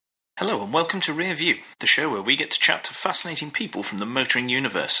Hello and welcome to Rear View, the show where we get to chat to fascinating people from the motoring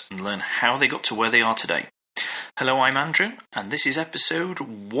universe and learn how they got to where they are today. Hello, I'm Andrew, and this is episode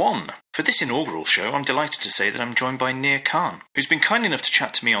 1. For this inaugural show, I'm delighted to say that I'm joined by Nir Khan, who's been kind enough to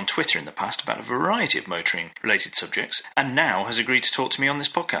chat to me on Twitter in the past about a variety of motoring-related subjects, and now has agreed to talk to me on this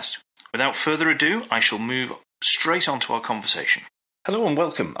podcast. Without further ado, I shall move straight on to our conversation. Hello and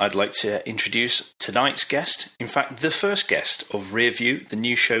welcome. I'd like to introduce tonight's guest, in fact, the first guest of Rear View, the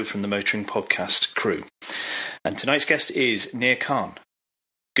new show from the Motoring Podcast crew. And tonight's guest is Nir Khan.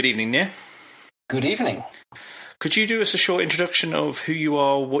 Good evening, Nir. Good evening. Could you do us a short introduction of who you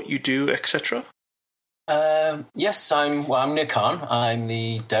are, what you do, etc.? Yes, I'm Nir Khan. I'm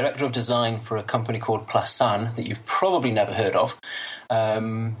the Director of Design for a company called Plasan that you've probably never heard of.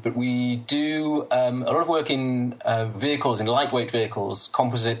 But we do a lot of work in vehicles, in lightweight vehicles,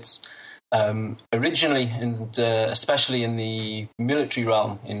 composites, originally and especially in the military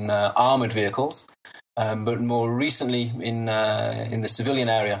realm, in armoured vehicles. But more recently in the civilian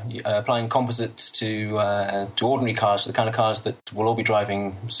area, applying composites to ordinary cars, the kind of cars that we'll all be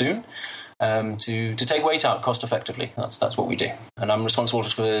driving soon. To take weight out cost effectively. That's what we do. And I'm responsible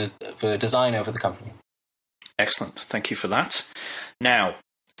for design over the company. Excellent. Thank you for that. Now,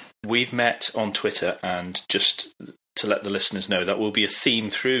 we've met on Twitter, and just to let the listeners know, that will be a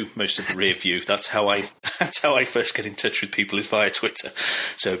theme through most of the Rear View. That's how I first get in touch with people, is via Twitter.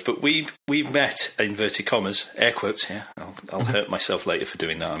 So, but we've met, inverted commas, air quotes here. I'll hurt myself later for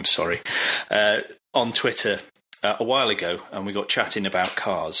doing that. I'm sorry. On Twitter a while ago, and we got chatting about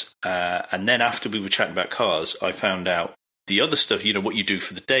cars. And then after we were chatting about cars, I found out the other stuff, what you do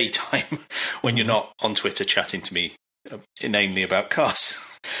for the daytime when you're not on Twitter chatting to me inanely about cars.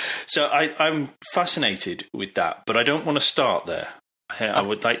 So I'm fascinated with that, but I don't want to start there. I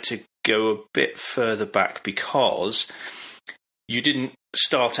would like to go a bit further back, because you didn't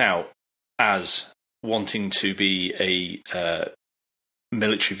start out as wanting to be a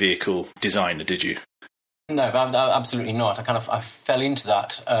military vehicle designer, did you? No, absolutely not. I fell into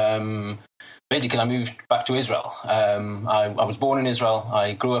that basically because I moved back to Israel. I was born in Israel.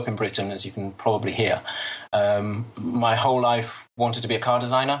 I grew up in Britain, as you can probably hear. My whole life wanted to be a car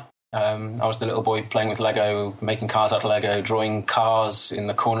designer. I was the little boy playing with Lego, making cars out of Lego, drawing cars in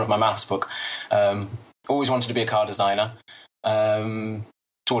the corner of my maths book. Always wanted to be a car designer.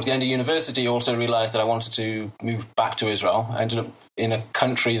 Towards the end of university, I also realised that I wanted to move back to Israel. I ended up in a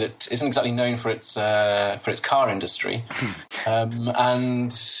country that isn't exactly known for its car industry,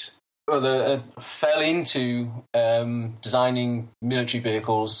 and fell into designing military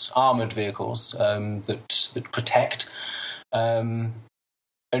vehicles, armoured vehicles that protect.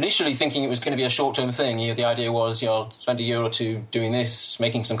 Initially thinking it was going to be a short-term thing. The idea was, I'll spend a year or two doing this,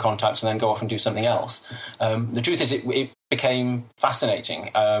 making some contacts, and then go off and do something else. The truth is, it became fascinating.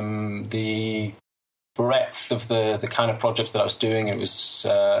 The breadth of the kind of projects that I was doing, it was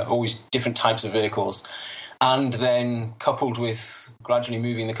always different types of vehicles. And then coupled with gradually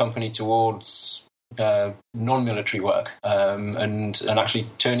moving the company towards non-military work, and actually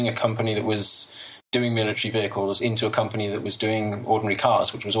turning a company that was doing military vehicles into a company that was doing ordinary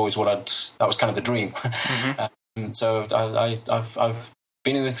cars, which was always that was kind of the dream. Mm-hmm. So I've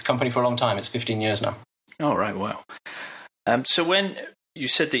been in this company for a long time. It's 15 years now. Oh, right. Wow. So when you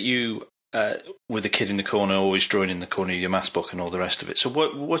said that you were the kid in the corner, always drawing in the corner of your maths book and all the rest of it. So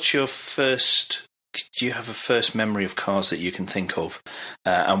what's your first, do you have a first memory of cars that you can think of?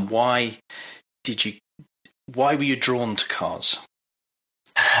 And why were you drawn to cars?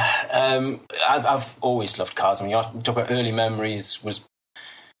 I've always loved cars. I mean, you talk about early memories. Was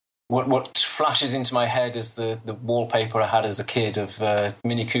what flashes into my head is the wallpaper I had as a kid of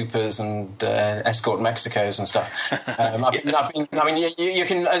Mini Coopers and Escort Mexicos and stuff. You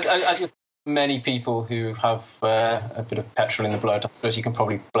can, as many people who have a bit of petrol in the blood, I suppose you can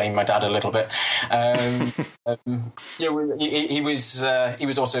probably blame my dad a little bit. He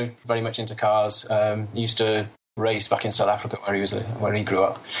was also very much into cars. He used to race back in South Africa where he grew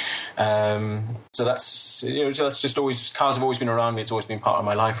up. So that's just always, cars have always been around me. It's always been part of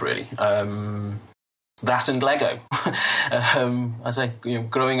my life, really. That and Lego. I say,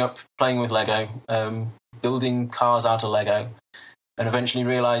 growing up playing with Lego, building cars out of Lego, and eventually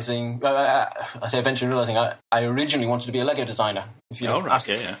realising, I originally wanted to be a Lego designer. If you'd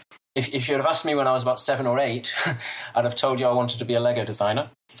have asked me when I was about 7 or 8, I'd have told you I wanted to be a Lego designer.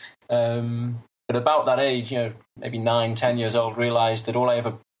 But about that age, maybe 9, 10 years old, realised that all I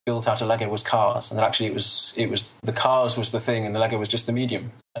ever built out of Lego was cars, and that actually it was the cars was the thing, and the Lego was just the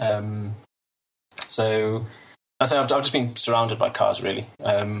medium. So I've just been surrounded by cars, really.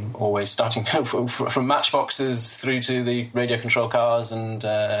 Always starting from matchboxes through to the radio control cars, and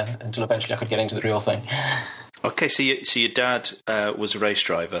until eventually I could get into the real thing. Okay, so your dad was a race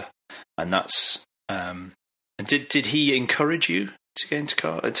driver, and that's. Did he encourage you to get into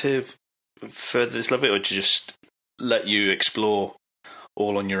car to further this love, or to just let you explore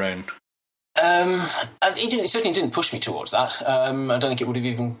all on your own? He certainly didn't push me towards that. I don't think it would have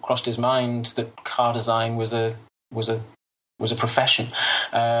even crossed his mind that car design was a profession.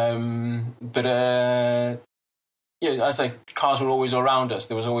 But as I say, cars were always around us.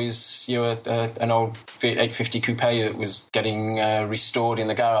 There was always an old Fiat 850 coupe that was getting restored in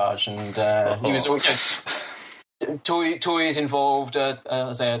the garage, and he was always. Toys involved,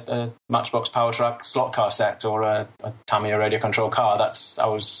 a Matchbox Power Track slot car set or a Tamiya radio control car. I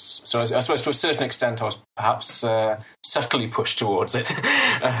suppose to a certain extent I was perhaps subtly pushed towards it.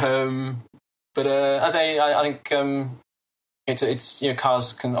 But I think it's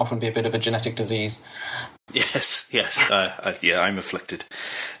cars can often be a bit of a genetic disease. Yes. I'm afflicted.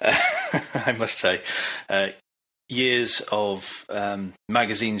 I must say, years of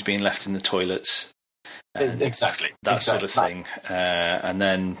magazines being left in the toilets. Exactly. Sort of thing. And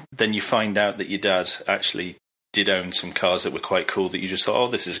then you find out that your dad actually did own some cars that were quite cool, that you just thought, oh,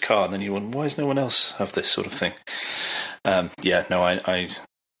 this is a car. And then you wonder, why does no one else have this sort of thing? I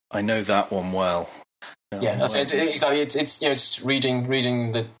know that one well. It's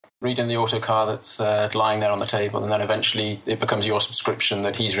reading the auto car that's lying there on the table, and then eventually it becomes your subscription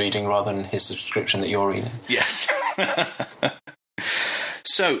that he's reading rather than his subscription that you're reading. Yes.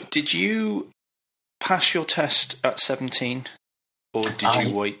 So, did you pass your test at 17, or did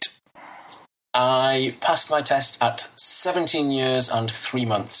you wait? I passed my test at 17 years and 3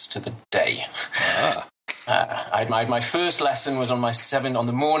 months to the day. My first lesson was on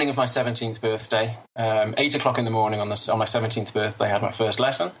the morning of my 17th birthday. 8 o'clock in the morning on my 17th birthday, I had my first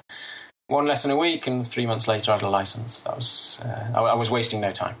lesson. 1 lesson a week, and 3 months later I had a license. That was I was wasting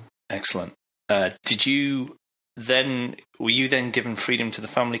no time. Excellent. Were you then given freedom to the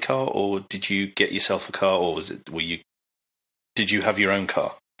family car, or did you get yourself a car, or did you have your own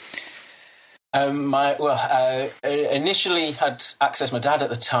car? Initially had access. My dad at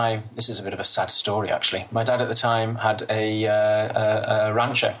the time. This is a bit of a sad story, actually. My dad at the time had a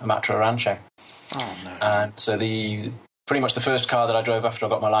Rancho, a Matra Rancho. Oh no! And so pretty much the first car that I drove after I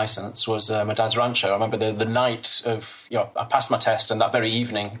got my license was my dad's Rancho. I remember the night of, I passed my test, and that very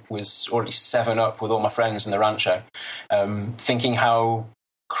evening was already 7 up with all my friends in the Rancho, thinking how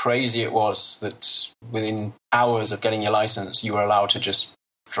crazy it was that within hours of getting your license, you were allowed to just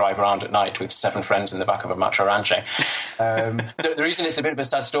drive around at night with 7 friends in the back of a Matra Rancho. The reason it's a bit of a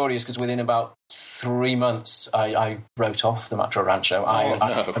sad story is because within about 3 months, I wrote off the Matra Rancho.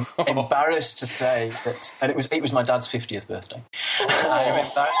 I'm embarrassed to say that, and it was my dad's 50th birthday. I am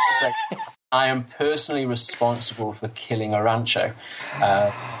embarrassed to say I am personally responsible for killing a Rancho.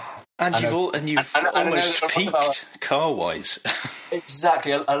 And you've almost peaked car-wise.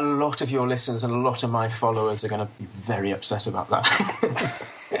 Exactly. A lot of your listeners and a lot of my followers are going to be very upset about that.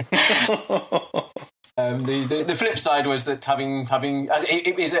 The flip side was that having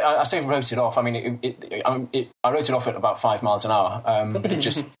I say wrote it off. I mean, I wrote it off at about 5 miles an hour, but it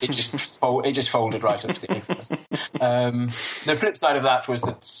just folded right up to the infamous. The flip side of that was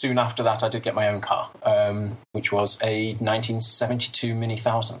that soon after that I did get my own car, which was a 1972 Mini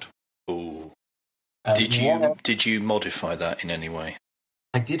 1000. Ooh. Did you modify that in any way?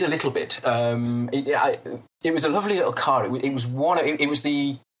 I did a little bit. It was a lovely little car. It was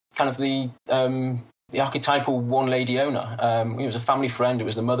the kind of the archetypal one lady owner. It was a family friend. It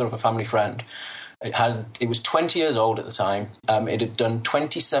was the mother of a family friend. It was 20 years old at the time. It had done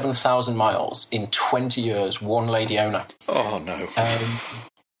 27,000 miles in 20 years. One lady owner. Oh no.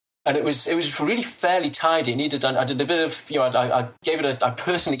 And it was really fairly tidy. I did a bit of, I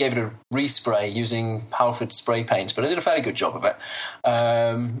personally gave it a respray using Halford spray paint, but I did a fairly good job of it.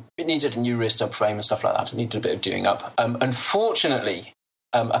 It needed a new rear subframe and stuff like that. It needed a bit of doing up. Unfortunately,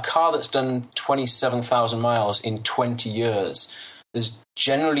 a car that's done 27,000 miles in 20 years has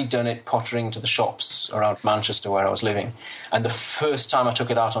generally done it pottering to the shops around Manchester where I was living. And the first time I took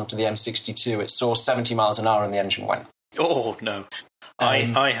it out onto the M62, it saw 70 miles an hour and the engine went. Oh, no.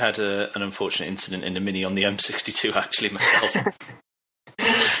 I had an unfortunate incident in a Mini on the M62, actually, myself.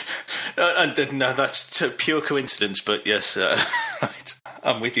 No, that's pure coincidence, but yes, right,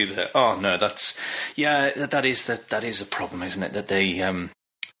 I'm with you there. Oh, no, that is a problem, isn't it? That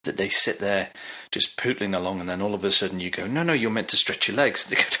they sit there just pootling along, and then all of a sudden you go, no, you're meant to stretch your legs.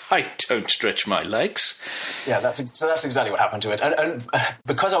 They go, I don't stretch my legs. Yeah, that's exactly what happened to it. And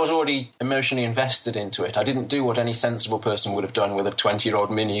because I was already emotionally invested into it, I didn't do what any sensible person would have done with a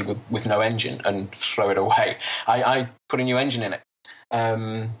 20-year-old Mini with no engine and throw it away. I put a new engine in it,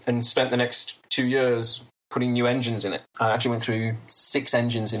 and spent the next 2 years putting new engines in it. I actually went through 6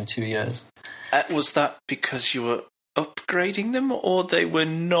 engines in 2 years. Was that because you were upgrading them, or they were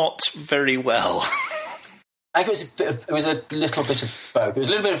not very well? I think it was a little bit of both. There was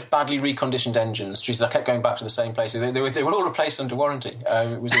a little bit of badly reconditioned engines. Jesus, I kept going back to the same place. They were all replaced under warranty.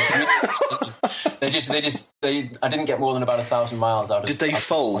 It was I didn't get more than about 1,000 miles out of. Did they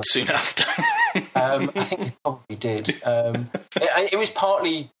fold soon after? I think they probably did. It was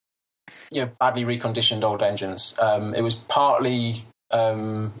partly, badly reconditioned old engines. It was partly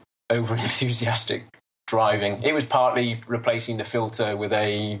over enthusiastic driving. It was partly replacing the filter with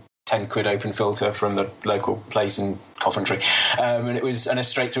a 10 quid open filter from the local place in Coventry, and it was a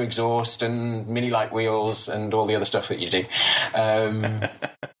straight through exhaust and mini light wheels and all the other stuff that you do.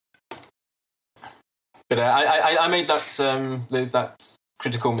 But I made that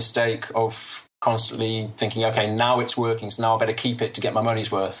critical mistake of constantly thinking, okay, now it's working, so now I better keep it to get my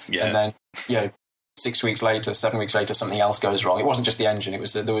money's worth. Yeah. And then 6 weeks later, 7 weeks later, something else goes wrong. It wasn't just the engine; it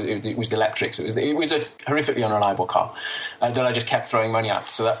was the electrics. It was a horrifically unreliable car that I just kept throwing money at.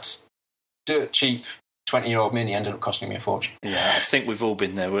 So that's dirt cheap 20-year-old Mini ended up costing me a fortune. Yeah, I think we've all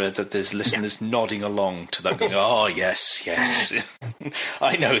been there. Where there's listeners nodding along to that, going, "Oh yes,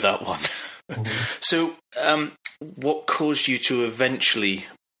 I know that one." Mm-hmm. So, what caused you to eventually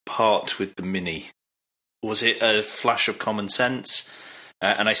part with the Mini? Was it a flash of common sense?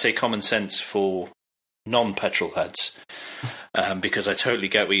 And I say common sense for non-petrol heads, because I totally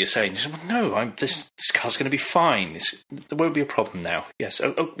get what you're saying. No, this car's going to be fine. There won't be a problem now. Yes.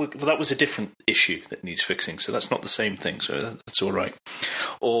 Well, that was a different issue that needs fixing, so that's not the same thing, so that's all right.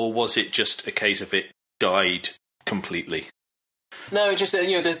 Or was it just a case of it died completely? No, it just,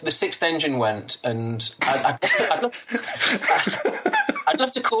 the sixth engine went, and I'd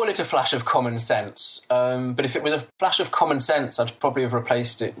love to call it a flash of common sense, but if it was a flash of common sense, I'd probably have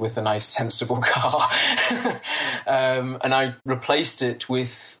replaced it with a nice, sensible car. And I replaced it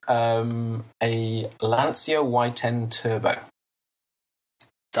with a Lancia Y10 Turbo.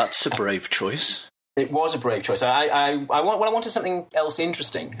 That's a brave choice. It was a brave choice. I wanted something else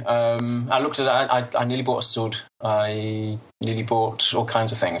interesting. I looked at it. I nearly bought a Sud. I nearly bought all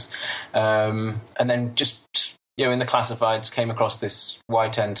kinds of things, and then just in the classifieds came across this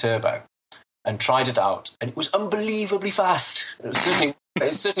Y10 Turbo and tried it out, and it was unbelievably fast.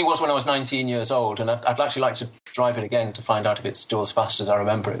 It certainly was when I was 19 years old, and I'd actually like to drive it again to find out if it's still as fast as I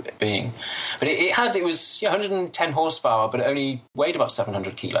remember it being. But it was 110 horsepower, but it only weighed about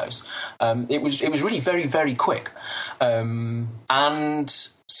 700 kilos. It was really very, very quick, and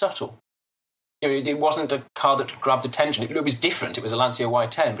subtle. It wasn't a car that grabbed attention. It was different. It was a Lancia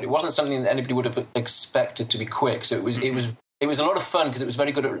Y10, but it wasn't something that anybody would have expected to be quick. So it was a lot of fun because it was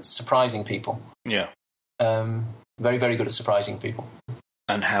very good at surprising people. Yeah. Very, very good at surprising people.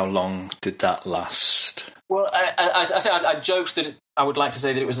 And how long did that last? Well, I joked that I would like to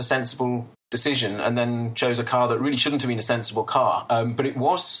say that it was a sensible decision, and then chose a car that really shouldn't have been a sensible car. But it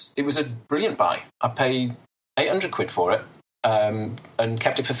was a brilliant buy. I paid 800 quid for it, and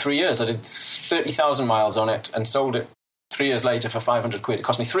kept it for 3 years. I did 30,000 miles on it and sold it 3 years later for 500 quid. It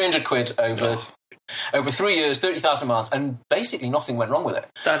cost me 300 quid over 3 years, 30,000 miles, and basically nothing went wrong with it.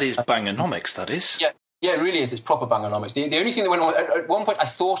 That is Bangonomics, that is. Yeah. Yeah, it really is. It's proper Bangonomics. The only thing that went wrong, at one point I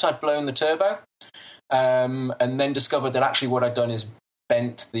thought I'd blown the turbo, and then discovered that actually what I'd done is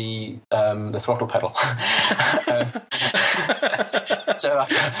bent the throttle pedal. So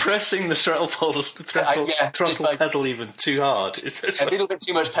pressing the throttle pedal even too hard. A little bit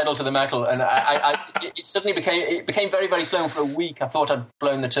too much pedal to the metal, and it suddenly became very, very slow. And for a week, I thought I'd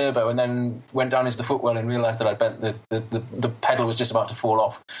blown the turbo, and then went down into the footwell and realised that I'd bent the pedal was just about to fall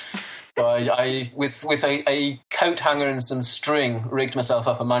off. So I with a coat hanger and some string, rigged myself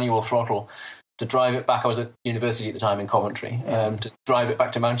up a manual throttle to drive it back. I was at university at the time in Coventry. To drive it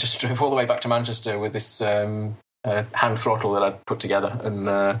back to Manchester, drove all the way back to Manchester with this hand throttle that I'd put together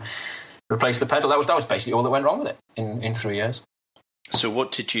and replaced the pedal. That was basically all that went wrong with it in 3 years. So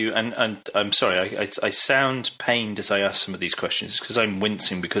what did you... And I'm sorry, I sound pained as I ask some of these questions because I'm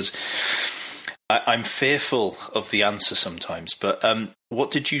wincing because I'm fearful of the answer sometimes. But what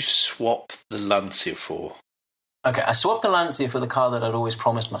did you swap the Lancia for? Okay, I swapped the Lancia for the car that I'd always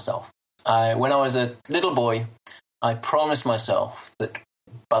promised myself. When I was a little boy, I promised myself that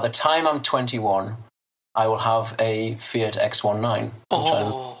by the time I'm 21, I will have a Fiat X19,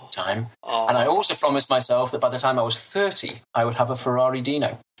 time. And I also promised myself that by the time I was 30, I would have a Ferrari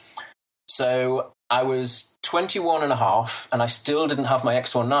Dino. So I was 21 and a half, and I still didn't have my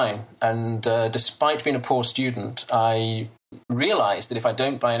X19. And despite being a poor student, I realised that if I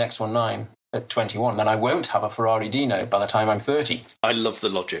don't buy an X19 at 21, then I won't have a Ferrari Dino by the time I'm 30. I love the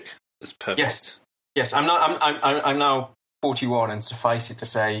logic. It's perfect. Yes. I'm now 41, and suffice it to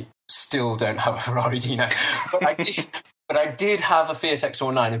say, still don't have a Ferrari Dino. But I did have a Fiat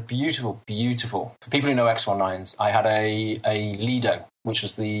X19, a beautiful. For people who know X19s, I had a Lido, which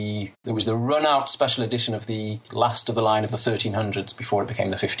was the run-out special edition of the last of the line of the 1300s before it became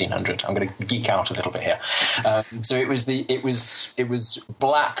the 1500. I'm going to geek out a little bit here. So it was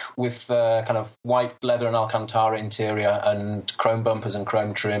black with kind of white leather and Alcantara interior and chrome bumpers and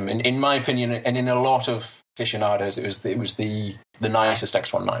chrome trim. In my opinion, and in a lot of aficionados, it was the nicest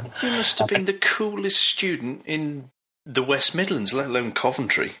X19. You must have been the coolest student in the West Midlands, let alone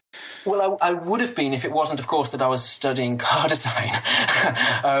Coventry. Well, I would have been if it wasn't, of course, that I was studying car design.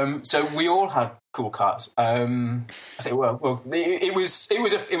 So we all had cool cars. It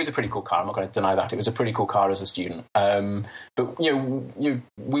was a pretty cool car. I'm not going to deny that. It was a pretty cool car as a student. But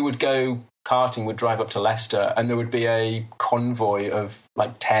we would go karting, would drive up to Leicester, and there would be a convoy of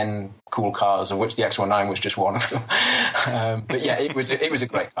like 10 cool cars, of which the X19 was just one of them. But yeah, it was a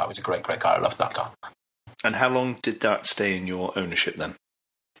great car. It was a great car. I loved that car. And how long did that stay in your ownership then?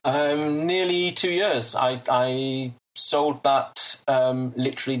 Nearly 2 years. I sold that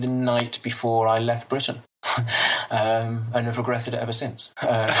literally the night before I left Britain. And have regretted it ever since.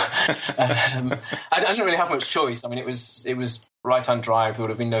 I didn't really have much choice. I mean, it was right-hand drive. There would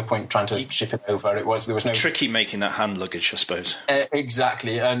have been no point trying to ship it over. There was no tricky making that hand luggage, I suppose.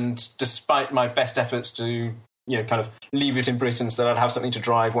 Exactly. And despite my best efforts to kind of leave it in Britain so that I'd have something to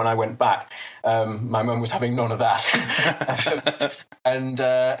drive when I went back, my mum was having none of that.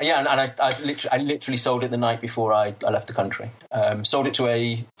 I literally sold it the night before I left the country. Sold it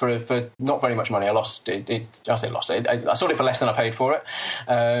for not very much money. I lost it. I sold it for less than I paid for it.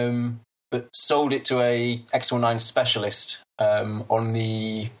 But sold it to a X19 specialist on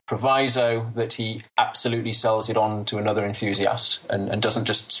the proviso that he absolutely sells it on to another enthusiast and doesn't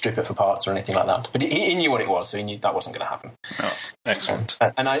just strip it for parts or anything like that. But he knew what it was, so he knew that wasn't going to happen. Oh, excellent.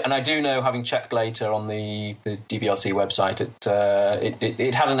 And I do know, having checked later on the DBLC website,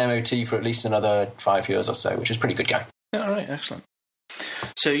 it had an MOT for at least another 5 years or so, which is pretty good going. All right, excellent.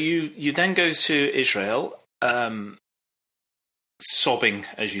 So you then go to Israel. Sobbing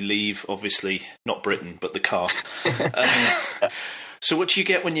as you leave, obviously not Britain but the car. So what do you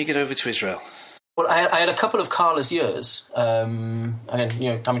get when you get over to Israel? Well, I had a couple of carless years. Again,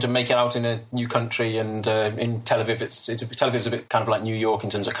 having to make it out in a new country, and in Tel Aviv, Tel Aviv's a bit kind of like New York in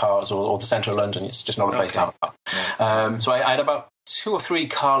terms of cars, or the centre of London. It's just not a place to have a car. So I had about 2 or 3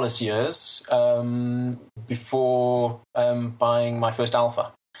 carless years before buying my first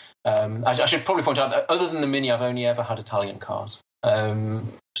Alfa. I should probably point out that other than the Mini, I've only ever had Italian cars.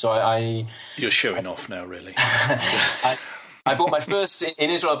 So you're showing off now, really. I bought my first in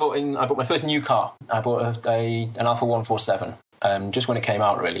Israel. I bought my first new car. I bought an Alfa 147. Just when it came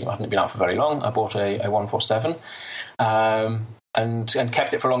out, really, it hadn't been out for very long. I bought a 147, and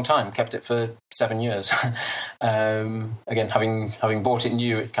kept it for a long time. Kept it for 7 years. Again, having bought it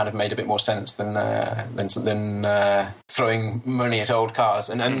new, it kind of made a bit more sense than throwing money at old cars.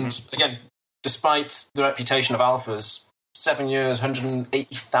 And again, despite the reputation of Alfas, 7 years,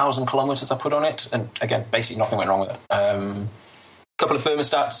 180,000 kilometres I put on it, and again, basically nothing went wrong with it. Couple of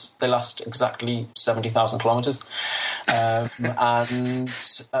thermostats, they last exactly 70,000 kilometres, and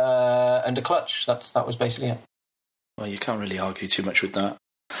a clutch. That was basically it. Well, you can't really argue too much with that.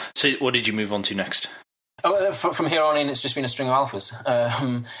 So what did you move on to next? From here on in, it's just been a string of Alfas.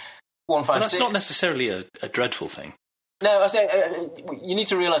 156. Well, that's not necessarily a dreadful thing. No, I say you need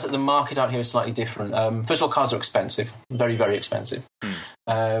to realise that the market out here is slightly different. First of all, cars are expensive, very, very expensive.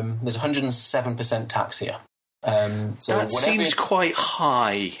 There's 107% tax here. So that seems quite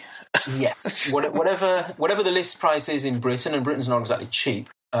high. Yes, whatever the list price is in Britain, and Britain's not exactly cheap.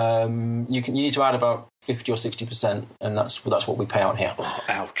 You need to add about 50 or 60%, and that's what we pay out here. Oh,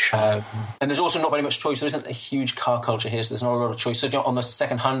 ouch! And there's also not very much choice. There isn't a huge car culture here, so there's not a lot of choice. So on the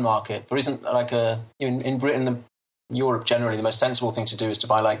second-hand market, there isn't like in Britain. Europe generally, the most sensible thing to do is to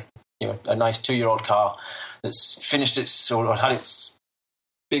buy a nice 2-year-old car that's finished or had its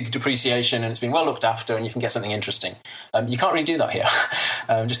big depreciation and it's been well looked after, and you can get something interesting. You can't really do that here.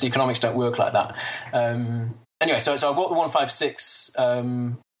 Just the economics don't work like that. Anyway, so I bought the 156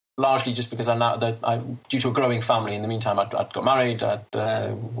 largely just because due to a growing family. In the meantime, I'd got married. I got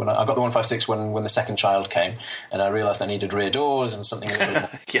the 156 when the second child came, and I realised I needed rear doors and something a little bit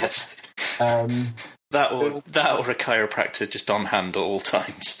more. Yes. That or a chiropractor just on hand at all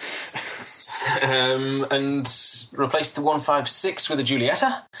times. And replaced the 156 with a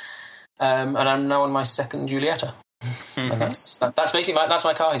Giulietta, and I'm now on my second Giulietta. Mm-hmm. And that's basically that's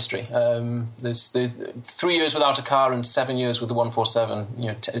my car history. There's the 3 years without a car and 7 years with the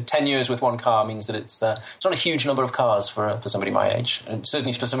 147. 10 years with one car means that it's not a huge number of cars for somebody my age, and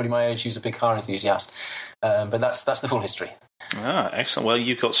certainly for somebody my age who's a big car enthusiast. But that's the full history. Ah, excellent. Well,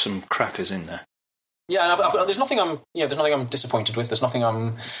 you've got some crackers in there. Yeah, and there's nothing I'm disappointed with. There's nothing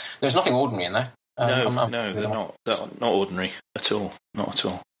ordinary in there. They're not ordinary at all. Not at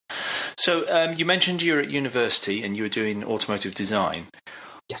all. So you mentioned you were at university and you were doing automotive design.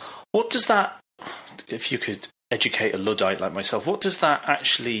 Yes. What does that, if you could educate a Luddite like myself, what does that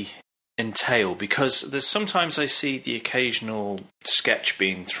actually entail? Because there's sometimes I see the occasional sketch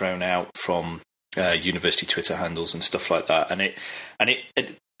being thrown out from university Twitter handles and stuff like that, and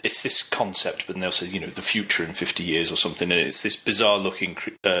it's this concept, but they'll say, the future in 50 years or something, and it's this bizarre-looking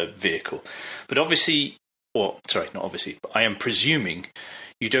vehicle. But obviously, not obviously, but I am presuming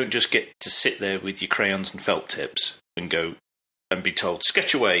you don't just get to sit there with your crayons and felt tips and go and be told,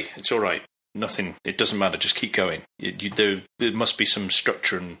 sketch away, it's all right, nothing, it doesn't matter, just keep going. There must be some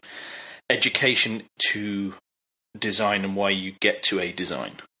structure and education to design and why you get to a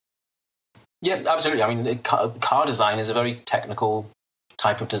design. Yeah, absolutely. I mean, car design is a very technical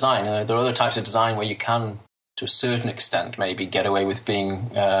type of design. There are other types of design where you can, to a certain extent, maybe get away with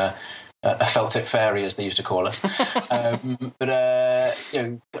being a felt tip fairy, as they used to call us. But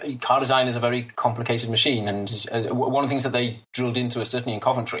car design is a very complicated machine, and one of the things that they drilled into us, certainly in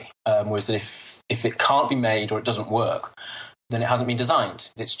Coventry, was that if it can't be made or it doesn't work, then it hasn't been designed.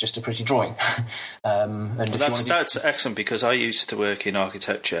 It's just a pretty drawing. That's excellent, because I used to work in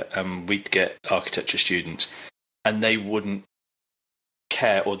architecture, and we'd get architecture students, and they wouldn't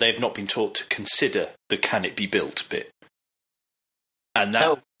care, or they've not been taught to consider the can it be built bit. And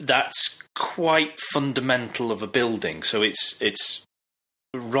that's quite fundamental of a building. So it's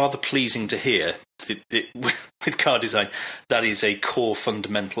rather pleasing to hear with car design, that is a core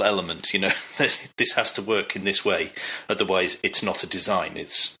fundamental element, that this has to work in this way. Otherwise, it's not a design.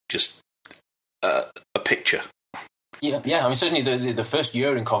 It's just a picture. Yeah. I mean, certainly the first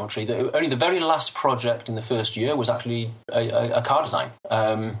year in Coventry, only the very last project in the first year was actually a car design.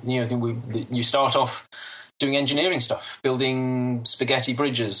 You start off doing engineering stuff, building spaghetti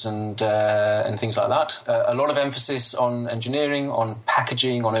bridges and things like that. A lot of emphasis on engineering, on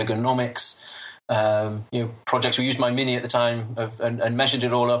packaging, on ergonomics. Projects. We used my Mini at the time and measured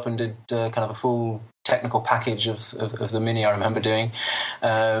it all up and did kind of a full technical package of the Mini. I remember doing.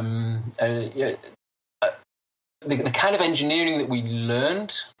 The kind of engineering that we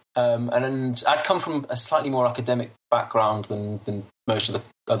learned, and I'd come from a slightly more academic background than most of the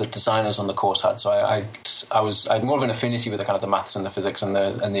other designers on the course had, so I had more of an affinity with the kind of the maths and the physics and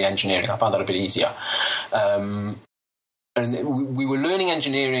the engineering. I found that a bit easier, and we were learning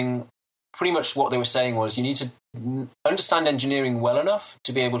engineering. Pretty much what they were saying was you need to understand engineering well enough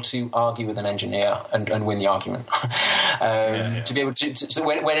to be able to argue with an engineer and win the argument. To be able to so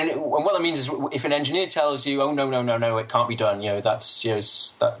when what that means is if an engineer tells you, oh no, it can't be done. That's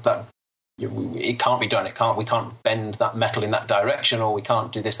it can't be done. We can't bend that metal in that direction, or we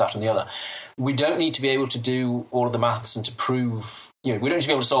can't do this, that, and the other. We don't need to be able to do all of the maths and to prove. We don't need to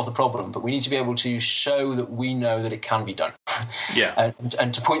be able to solve the problem, but we need to be able to show that we know that it can be done. Yeah,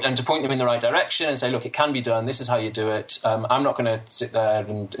 and to point them in the right direction and say, look, it can be done. This is how you do it. I'm not going to sit there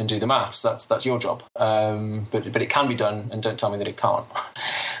and do the maths. That's your job. But it can be done, and don't tell me that it can't.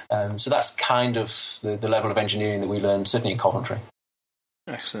 So that's kind of the level of engineering that we learned, certainly in Coventry.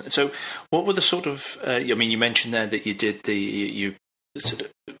 Excellent. So, what were the sort of? You mentioned there that you did you sort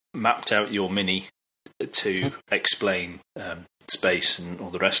of mapped out your Mini to explain space and all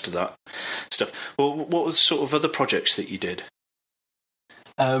the rest of that stuff. Well, what were the sort of other projects that you did?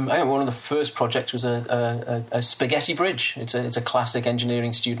 I think one of the first projects was a spaghetti bridge. It's a classic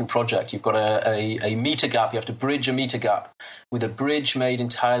engineering student project. You've got a meter gap. You have to bridge a meter gap with a bridge made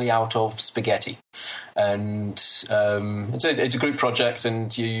entirely out of spaghetti. And it's a group project,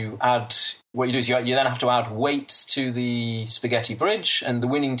 and what you do is you then have to add weights to the spaghetti bridge, and the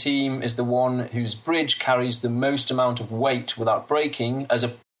winning team is the one whose bridge carries the most amount of weight without breaking as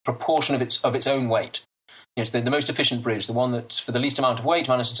a proportion of its own weight. It's the most efficient bridge, the one that for the least amount of weight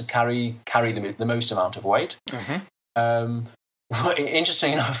manages to carry the most amount of weight. Mm-hmm.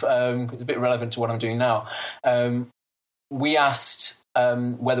 Interesting enough, a bit relevant to what I'm doing now. We asked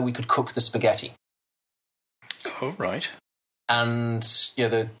whether we could cook the spaghetti. Oh, right. And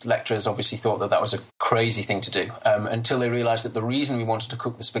the lecturers obviously thought that was a crazy thing to do, until they realised that the reason we wanted to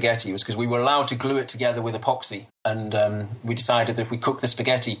cook the spaghetti was because we were allowed to glue it together with epoxy. And we decided that if we cooked the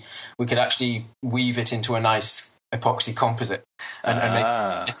spaghetti, we could actually weave it into a nice epoxy composite and make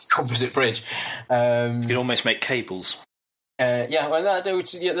a composite bridge. You could almost make cables. The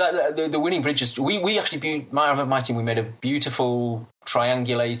winning bridges. We actually my team. We made a beautiful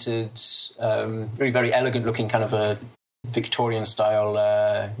triangulated, very very elegant looking kind of a Victorian style,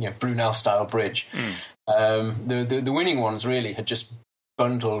 Brunel style bridge. The winning ones really had just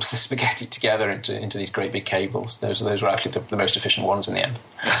bundled the spaghetti together into these great big cables. Those were actually the most efficient ones in the end.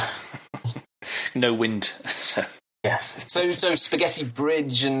 No wind. So. Yes. So spaghetti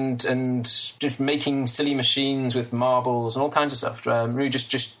bridge and just making silly machines with marbles and all kinds of stuff. Really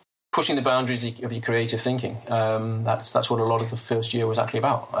just pushing the boundaries of your creative thinking. That's what a lot of the first year was actually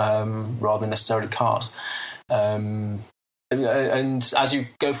about, rather than necessarily cars. And as you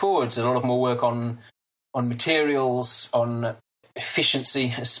go forward, there's a lot of more work on materials, on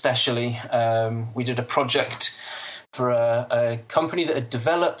efficiency especially. We did a project for a company that had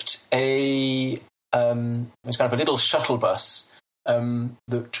developed it was kind of a little shuttle bus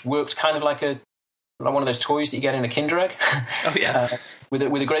that worked kind of like one of those toys that you get in a Kinder Egg. Oh yeah, with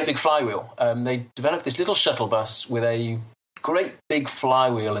a great big flywheel. They developed this little shuttle bus with a great big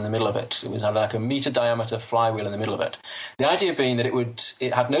flywheel in the middle of it. It had like a meter diameter flywheel in the middle of it. The idea being that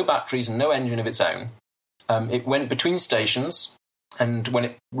it had no batteries and no engine of its own. It went between stations, and when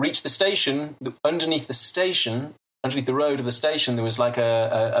it reached the station, underneath the road of the station, there was like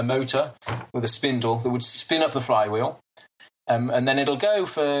a motor with a spindle that would spin up the flywheel, and then it'll go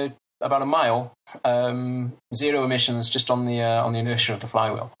for about a mile, zero emissions, just on the inertia of the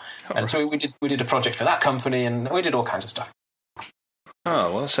flywheel. Oh, and so we did a project for that company, and we did all kinds of stuff.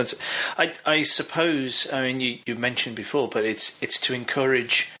 Oh well, so I suppose. I mean, you mentioned before, but it's to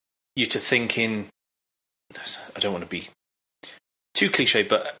encourage you to think in. I don't want to be too cliche,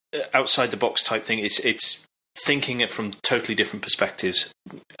 but outside the box type thing. It's thinking it from totally different perspectives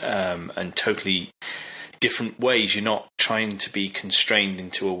and totally different ways. You're not trying to be constrained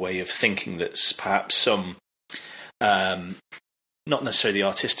into a way of thinking that's perhaps some, not necessarily the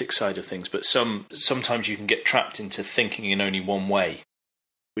artistic side of things, but sometimes you can get trapped into thinking in only one way,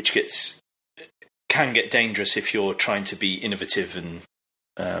 which can get dangerous if you're trying to be innovative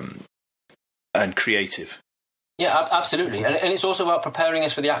and creative. Yeah, absolutely, and it's also about preparing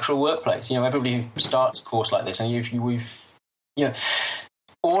us for the actual workplace. Everybody who starts a course like this, and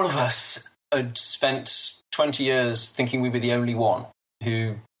all of us had spent 20 years thinking we were the only one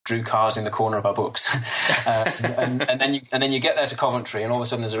who drew cars in the corner of our books, and then you get there to Coventry, and all of a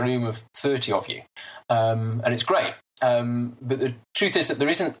sudden there's a room of 30 of you, and it's great. But the truth is that there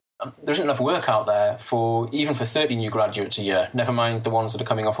isn't enough work out there for 30 new graduates a year, never mind the ones that are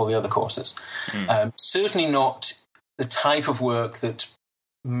coming off all the other courses. Certainly not the type of work that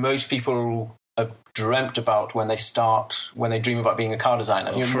most people have dreamt about when they dream about being a car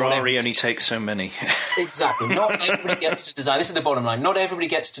designer. Well, Ferrari only takes so many. Exactly. Not everybody gets to design. This is the bottom line. Not everybody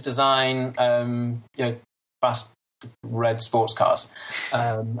gets to design fast red sports cars.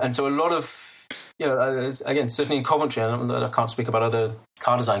 And so a lot of, again, certainly in Coventry, I can't speak about other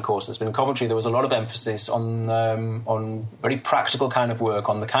car design courses, but in Coventry there was a lot of emphasis on very practical kind of work,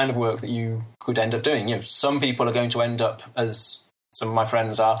 on the kind of work that you could end up doing. Some people are going to end up, as some of my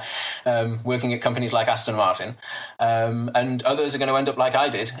friends are, working at companies like Aston Martin, and others are going to end up like I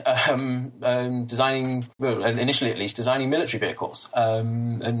did, designing, well, initially at least, designing military vehicles,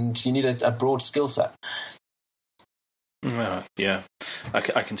 and you need a broad skill set. Yeah, I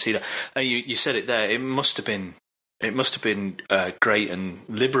can see that. You said it there. It must have been great and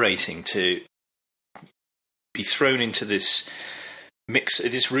liberating to be thrown into this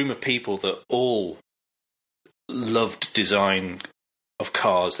room of people that all loved design of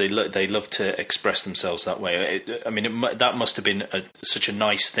cars. They love to express themselves that way. That must have been such a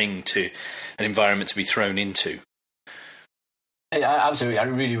nice thing, an environment to be thrown into. Yeah, absolutely,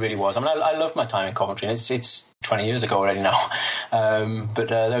 it really, really was. I loved my time in Coventry, and it's 20 years ago already now. But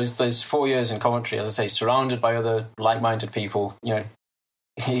those 4 years in Coventry, as I say, surrounded by other like-minded people, a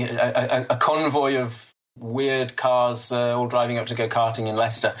convoy of weird cars all driving up to go karting in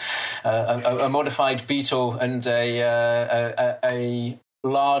Leicester, a modified Beetle, and a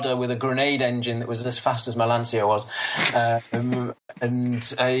Lada with a grenade engine that was as fast as my Lancia was, and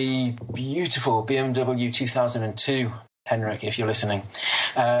a beautiful BMW 2002. Henrik, if you're listening,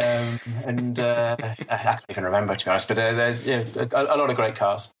 and I can't even remember, to be honest, but a lot of great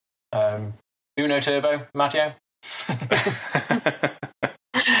cars. Uno Turbo, Matteo.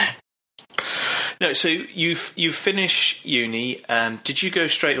 No, so you finish uni. Did you go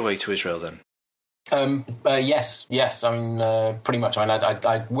straight away to Israel then? Yes. I mean, pretty much. I mean,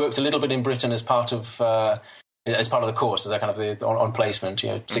 I worked a little bit in Britain as part of the course, as kind of on placement.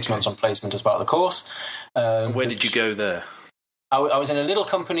 6 months on placement as part of the course. Where did you go there? I was in a little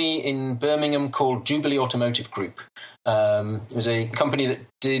company in Birmingham called Jubilee Automotive Group. It was a company that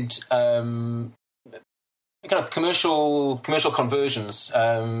did kind of commercial conversions,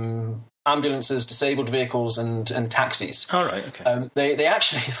 ambulances, disabled vehicles, and taxis. All right, okay. They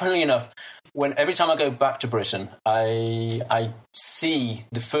actually, funnily enough, every time I go back to Britain, I see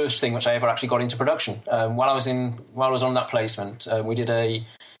the first thing which I ever actually got into production. While I was on that placement, we did a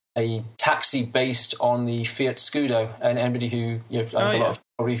taxi based on the Fiat Scudo, and anybody who a lot of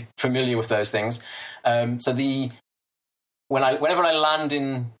probably familiar with those things. So whenever I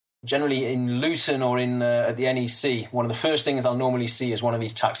land generally in Luton or at the NEC, one of the first things I'll normally see is one of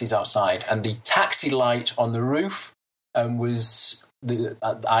these taxis outside, and the taxi light on the roof I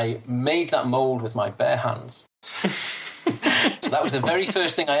made that mould with my bare hands. So that was the very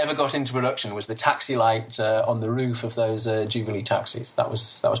first thing I ever got into production, was the taxi light on the roof of those Jubilee taxis. That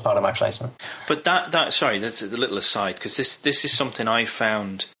was part of my placement. But sorry, that's a little aside, because this is something I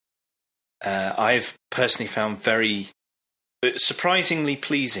found. I've personally found very surprisingly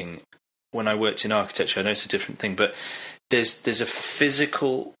pleasing when I worked in architecture. I know it's a different thing, but there's a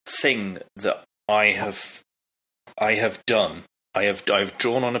physical thing that I have done. I've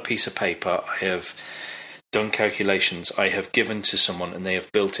drawn on a piece of paper. I have done calculations. I have given to someone, and they have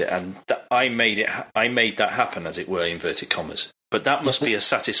built it. And I made that happen, as it were, inverted commas. But that must be a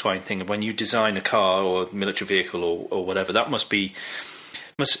satisfying thing when you design a car or a military vehicle or whatever. That must be.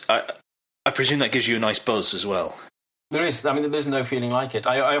 I presume that gives you a nice buzz as well. There is. I mean, there's no feeling like it.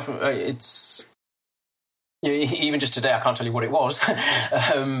 I often it's. Even just today, I can't tell you what it was,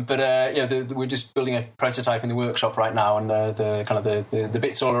 but we're just building a prototype in the workshop right now, and the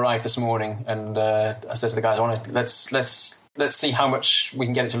bits all arrived this morning. And I said to the guys, let's see how much we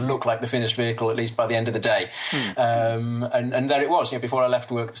can get it to look like the finished vehicle, at least by the end of the day. And there it was. Before I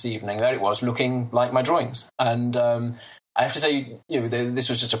left work this evening, there it was, looking like my drawings. And I have to say, this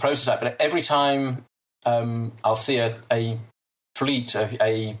was just a prototype. But every time I'll see a fleet of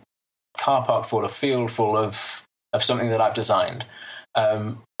a car park full, a field full of something that I've designed,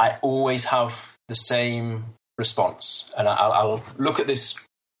 I always have the same response, and I'll look at this,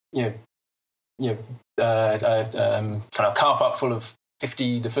 kind of car park full of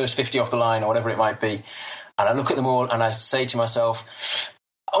 50, the first 50 off the line or whatever it might be, and I look at them all and I say to myself,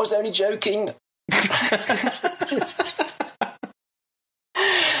 I was only joking.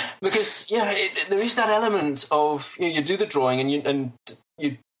 Because there is that element of you do the drawing and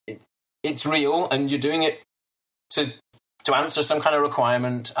it's real, and you're doing it to answer some kind of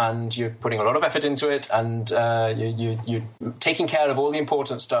requirement, and you're putting a lot of effort into it, and you're taking care of all the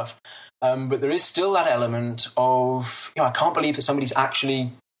important stuff. But there is still that element of I can't believe that somebody's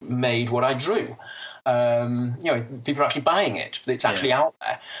actually made what I drew. People are actually buying it. It's actually out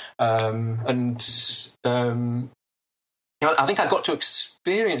there, I think I got to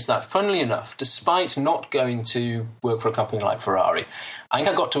experience that, funnily enough, despite not going to work for a company like Ferrari. I think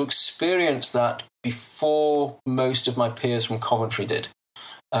I got to experience that before most of my peers from Coventry did.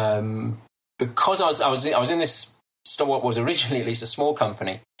 Because I was in this, what was originally at least a small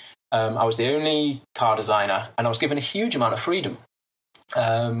company. I was the only car designer, and I was given a huge amount of freedom.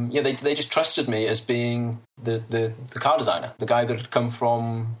 They just trusted me as being the car designer, the guy that had come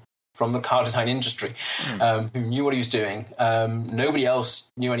from the car design industry, who knew what he was doing. Nobody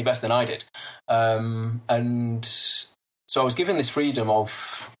else knew any better than I did. And so I was given this freedom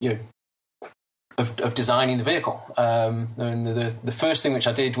of designing the vehicle. And the first thing which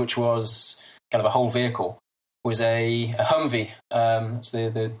I did, which was kind of a whole vehicle, was a Humvee. It's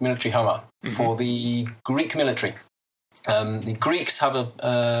the military Hummer for the Greek military. The Greeks have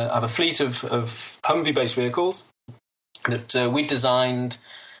a fleet of Humvee-based vehicles that we designed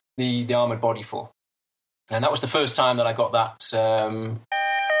the armoured body for. And that was the first time that I got that.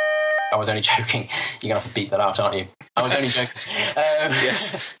 I was only joking. You're going to have to beep that out, aren't you? I was only joking.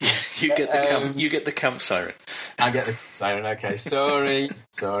 Yes. You get the camp siren. I get the siren, okay. Sorry.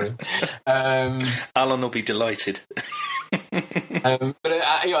 Alan will be delighted. But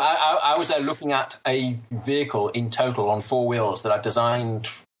I was there looking at a vehicle in total on four wheels that I designed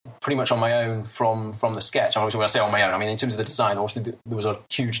pretty much on my own from the sketch. When I say on my own, I mean in terms of the design. Obviously, there was a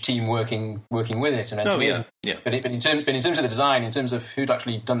huge team working with it and engineers. Oh, yeah. But in terms of the design, in terms of who'd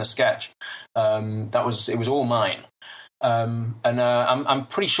actually done the sketch, it was all mine. I'm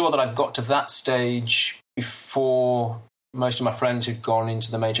pretty sure that I got to that stage before most of my friends who'd gone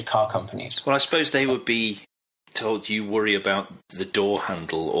into the major car companies. Well, I suppose they would be told you worry about the door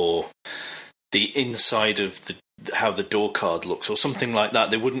handle or the inside of how the door card looks or something like that.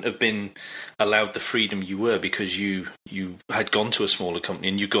 They wouldn't have been allowed the freedom you were because you had gone to a smaller company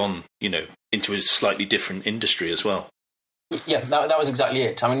and you'd gone, into a slightly different industry as well. Yeah, that was exactly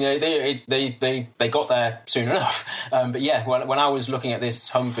it. I mean, they got there soon enough. But yeah, when I was looking at this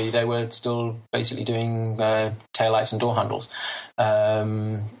Humvee, they were still basically doing taillights and door handles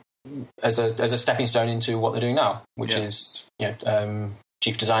as a stepping stone into what they're doing now, which is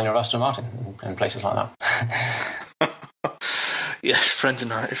chief designer of Aston Martin and places like that. Yes, friends in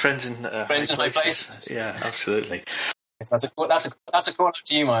high places. Yeah, absolutely. That's a call out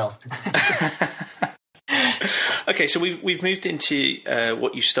to you, Miles. Okay, so we've moved into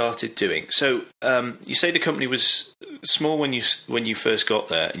what you started doing. So you say the company was small when you first got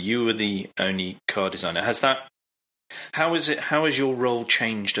there. You were the only car designer. How has your role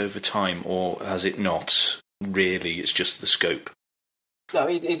changed over time, or has it not really? It's just the scope. No,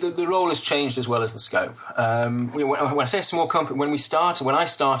 the role has changed as well as the scope. When I say a small company, when I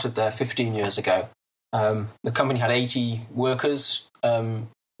started there 15 years ago, the company had 80 workers.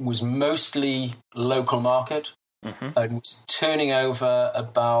 Was mostly local market, and was turning over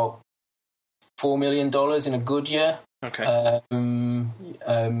about $4 million in a good year. Okay. And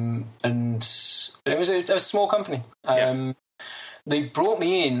it was a small company. They brought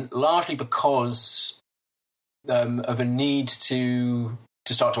me in largely because of a need to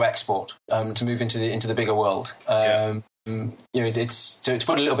start to export, to move into the bigger world. It's to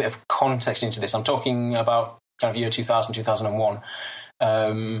put a little bit of context into this. I'm talking about kind of year 2000, 2001.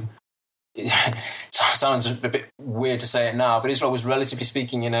 It sounds a bit weird to say it now, but Israel was, relatively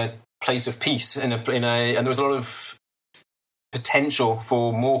speaking, in a place of peace, and there was a lot of potential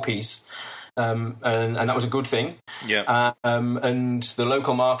for more peace, and that was a good thing. Yeah. And the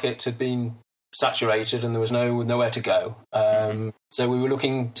local market had been saturated, and there was nowhere to go. So we were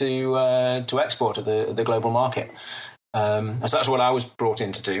looking to export at the global market. So that's what I was brought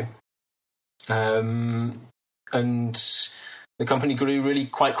in to do. And the company grew really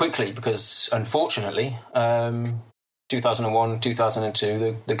quite quickly because, unfortunately, 2001,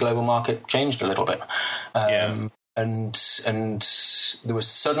 2002, the global market changed a little bit. And there was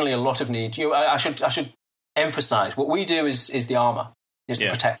suddenly a lot of need. I should emphasize what we do is the armor, is the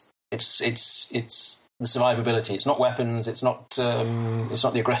protection. It's the survivability. It's not weapons. It's not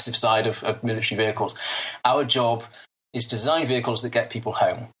the aggressive side of military vehicles. Our job is to design vehicles that get people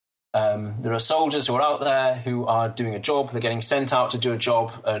home. There are soldiers who are out there who are doing a job. They're getting sent out to do a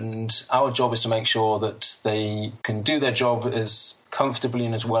job, and our job is to make sure that they can do their job as comfortably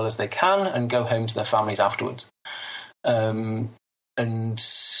and as well as they can and go home to their families afterwards. The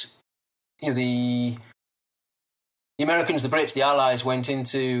Americans, the Brits, the Allies went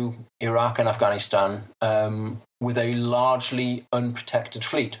into Iraq and Afghanistan with a largely unprotected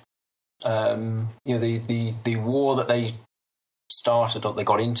fleet. The war that they started or they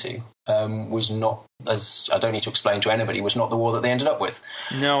got into was not, as I don't need to explain to anybody, was not the war that they ended up with.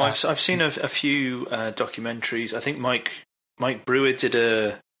 No, I've seen a few documentaries. I think Mike Brewer did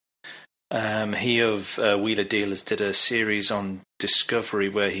he of Wheeler Dealers did a series on Discovery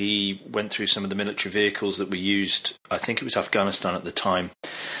where he went through some of the military vehicles that were used. I think it was Afghanistan at the time,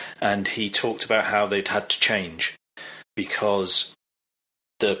 and he talked about how they'd had to change because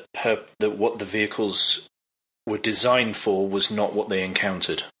what the vehicles were designed for was not what they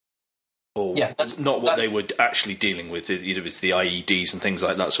encountered, or not what they were actually dealing with. It's the IEDs and things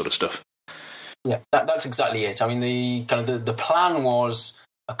like that sort of stuff. Yeah, that's exactly it. I mean, the plan was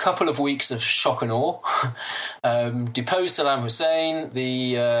a couple of weeks of shock and awe. Depose Saddam Hussein.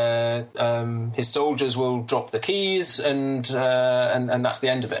 His soldiers will drop the keys, and that's the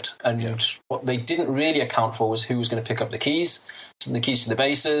end of it. And what they didn't really account for was who was going to pick up the keys to the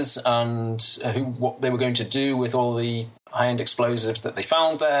bases, and what they were going to do with all the high-end explosives that they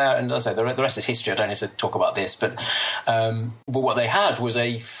found there. And as I say, the rest is history. I don't need to talk about this, but what they had was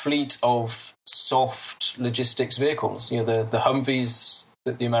a fleet of soft logistics vehicles. The Humvees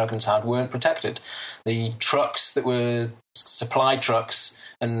that the Americans had weren't protected. The trucks that were supply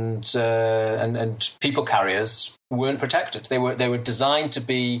trucks and people carriers weren't protected. They were designed to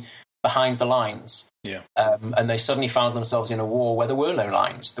be behind the lines. Yeah. And they suddenly found themselves in a war where there were no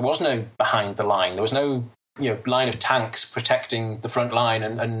lines. There was no behind the line. There was no line of tanks protecting the front line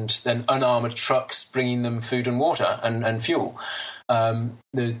and then unarmoured trucks bringing them food and water and fuel.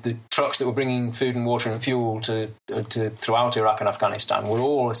 The trucks that were bringing food and water and fuel to throughout Iraq and Afghanistan were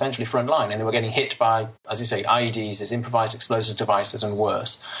all essentially front line, and they were getting hit by, as you say, IEDs, as improvised explosive devices, and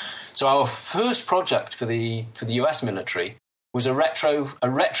worse. So our first project for the US military was a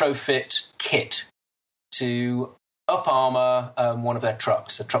retrofit kit to up armour one of their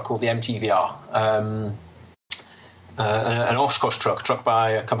trucks, a truck called the MTVR, an Oshkosh truck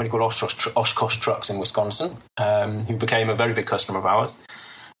by a company called Oshkosh Trucks in Wisconsin, who became a very big customer of ours.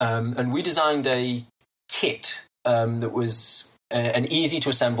 And we designed a kit that was an easy to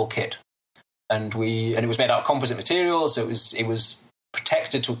assemble kit, and it was made out of composite materials. So it was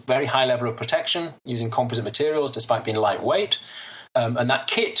protected to a very high level of protection using composite materials, despite being lightweight. And that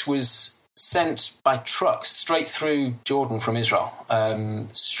kit was sent by trucks straight through Jordan from Israel,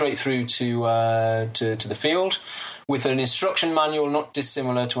 straight through to the field, with an instruction manual not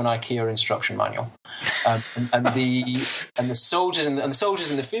dissimilar to an IKEA instruction manual, and the soldiers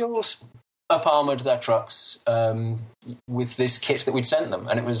in the field up armoured their trucks with this kit that we'd sent them,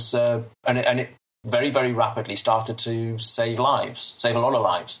 and it was and it very, very rapidly started to save a lot of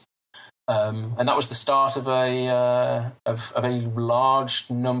lives. And that was the start of a large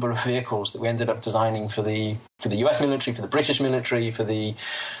number of vehicles that we ended up designing for the US military, for the British military, for the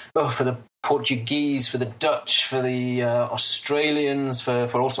Portuguese, for the Dutch, for the Australians,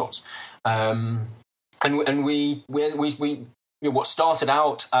 for all sorts. And we what started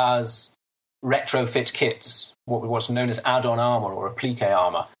out as retrofit kits, what was known as add-on armour or applique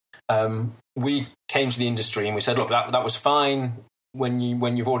armour. We came to the industry and we said, look, that was fine when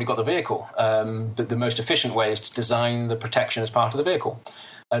you've already got the vehicle. But the most efficient way is to design the protection as part of the vehicle.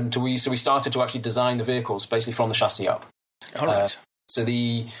 And so we started to actually design the vehicles basically from the chassis up. All right.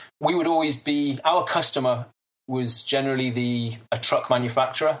 Our customer was generally a truck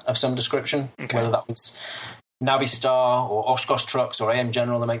manufacturer of some description, okay, whether that was Navistar or Oshkosh Trucks or AM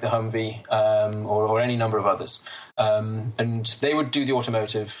General that make the Humvee, or any number of others. And they would do the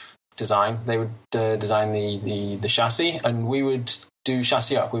automotive design. They would design the chassis, and we would do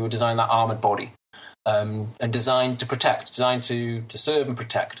chassis up. We would design that armoured body, and designed to protect, designed to serve and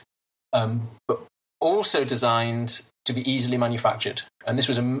protect, but also designed to be easily manufactured. And this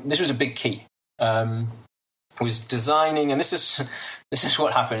was a big key. Was designing, and this is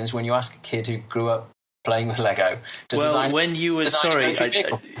what happens when you ask a kid who grew up playing with Lego to design. When you were as soon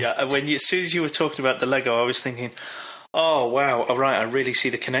as you were talking about the Lego, I was thinking, oh wow, all right, I really see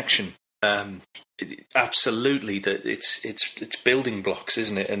the connection. Absolutely, that it's building blocks,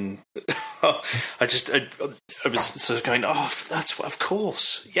 isn't it? And I was sort of going, oh, that's of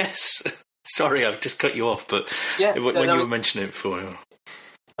course, yes. Sorry, I've just cut you off, but when you were mentioning it before.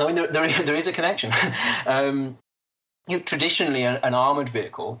 I mean, there is a connection. Traditionally, an armoured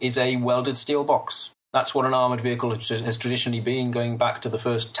vehicle is a welded steel box. That's what an armoured vehicle has traditionally been, going back to the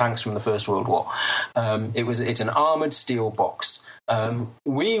first tanks from the First World War. It's an armoured steel box.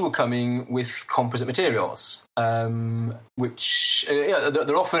 We were coming with composite materials, which there's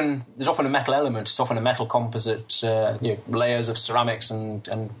often a metal element. It's often a metal composite, layers of ceramics and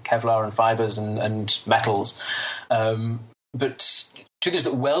Kevlar and fibres and metals. But truth is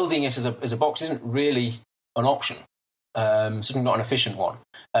that welding it as a box isn't really an option. Certainly not an efficient one.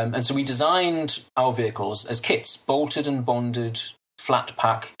 And so we designed our vehicles as kits, bolted and bonded flat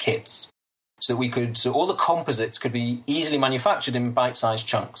pack kits, so all the composites could be easily manufactured in bite-sized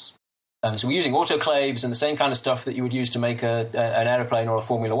chunks. So we're using autoclaves and the same kind of stuff that you would use to make an aeroplane or a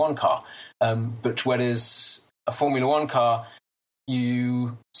Formula One car. But whereas a Formula One car,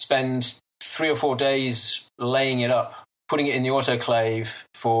 you spend 3 or 4 days laying it up, putting it in the autoclave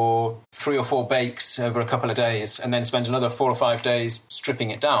for 3 or 4 bakes over a couple of days, and then spend another 4 or 5 days stripping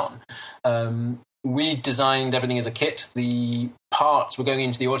it down. We designed everything as a kit. The parts were going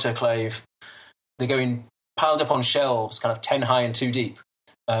into the autoclave. They're going piled up on shelves, kind of 10 high and 2 deep.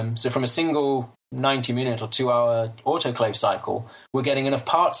 So from a single 90-minute or 2-hour autoclave cycle, we're getting enough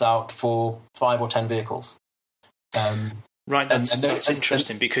parts out for 5 or 10 vehicles. Right, that's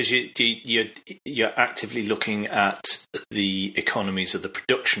interesting, because you're actively looking at the economies of the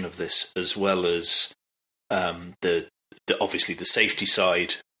production of this, as well as the obviously the safety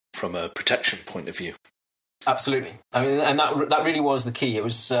side from a protection point of view. Absolutely. I mean, and that really was the key. It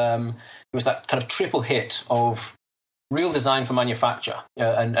was that kind of triple hit of real design for manufacture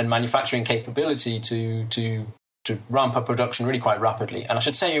and manufacturing capability to ramp up production really quite rapidly. And I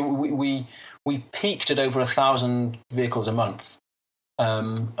should say we peaked at over 1,000 vehicles a month.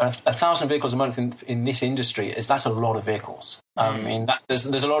 1,000 vehicles a month in this industry that's a lot of vehicles. I mean,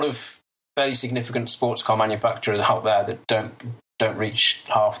 there's a lot of very significant sports car manufacturers out there that don't reach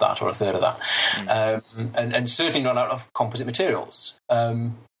half that or a third of that, and certainly not out of composite materials.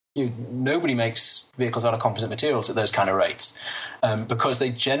 Nobody makes vehicles out of composite materials at those kind of rates, because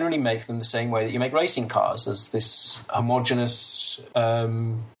they generally make them the same way that you make racing cars, as this homogeneous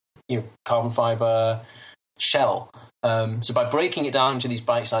carbon fiber shell. So by breaking it down into these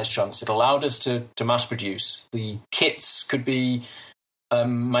bite-sized chunks, it allowed us to mass produce. The kits could be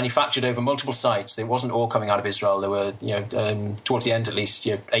manufactured over multiple sites. It wasn't all coming out of Israel. There were, towards the end at least,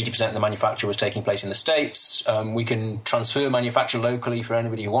 80% of the manufacture was taking place in the States. We can transfer manufacture locally for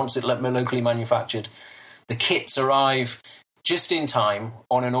anybody who wants it locally manufactured. The kits arrive just in time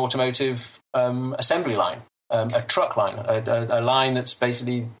on an automotive assembly line, a truck line, a line that's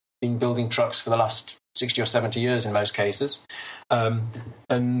basically been building trucks for the last 60 or 70 years in most cases.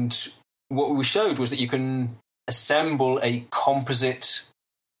 And what we showed was that you can assemble a composite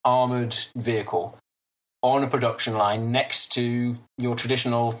armoured vehicle on a production line next to your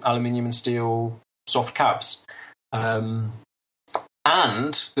traditional aluminium and steel soft cabs. And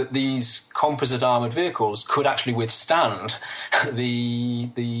that these composite armoured vehicles could actually withstand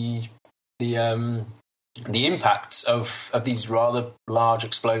the impacts of these rather large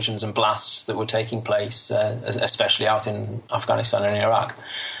explosions and blasts that were taking place, especially out in Afghanistan and Iraq.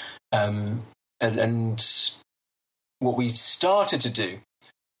 And what we started to do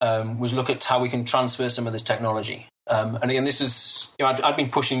was look at how we can transfer some of this technology. And again, this is, I'd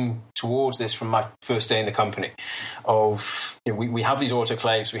been pushing towards this from my first day in the company. We have these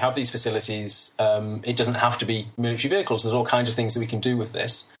autoclaves, we have these facilities. It doesn't have to be military vehicles. There's all kinds of things that we can do with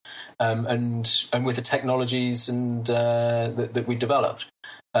this, and with the technologies and that we developed.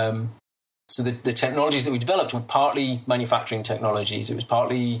 So the technologies that we developed were partly manufacturing technologies. It was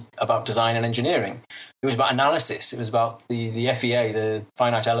partly about design and engineering. It was about analysis. It was about the FEA, the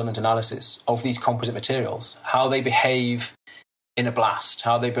finite element analysis of these composite materials, how they behave in a blast,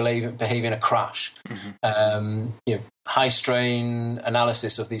 how they behave in a crash. Mm-hmm. High strain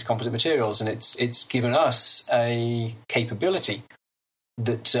analysis of these composite materials, and it's given us a capability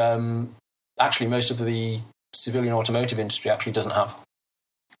that actually most of the civilian automotive industry actually doesn't have.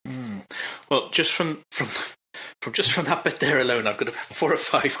 Well, just from that bit there alone, I've got 4 or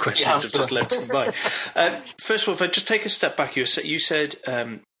 5 questions I've just led to mind. First of all, if I just take a step back, you said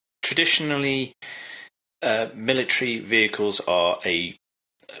traditionally military vehicles are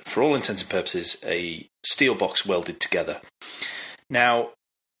for all intents and purposes, a steel box welded together. Now,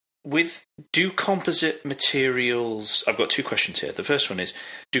 do composite materials... I've got 2 questions here. The first one is,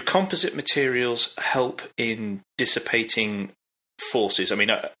 do composite materials help in dissipating forces? I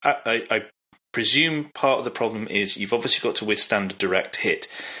mean, I presume part of the problem is you've obviously got to withstand a direct hit,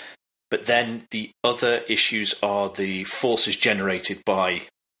 but then the other issues are the forces generated by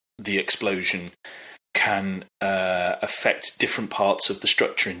the explosion can affect different parts of the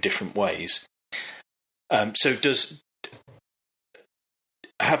structure in different ways. So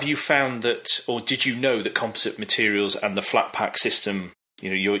have you found that, or did you know that composite materials and the flat pack system,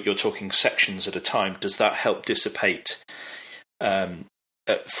 you're talking sections at a time, does that help dissipate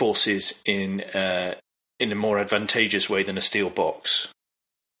forces in a more advantageous way than a steel box?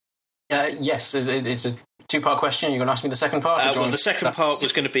 Yes, it's a 2-part question. You're going to ask me the second part? The second part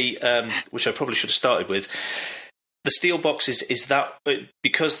was going to be, which I probably should have started with, the steel boxes. Is that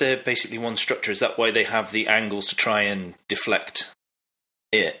because they're basically one structure? Is that why they have the angles to try and deflect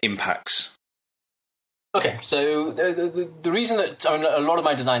impacts? Okay, so the reason that a lot of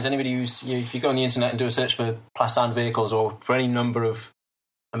my designs, anybody who's, if you go on the internet and do a search for Plasand vehicles or for any number of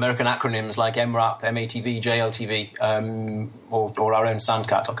American acronyms like MRAP, MATV, JLTV, or our own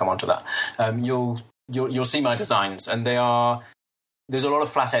Sandcat, I'll come on to that, you'll see my designs, and there's a lot of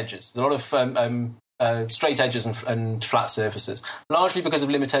flat edges, there's a lot of straight edges and flat surfaces, largely because of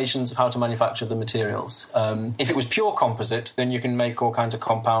limitations of how to manufacture the materials. If it was pure composite, then you can make all kinds of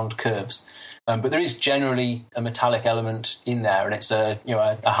compound curves. But there is generally a metallic element in there, and it's a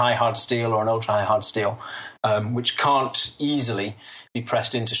high hard steel or an ultra high hard steel, which can't easily be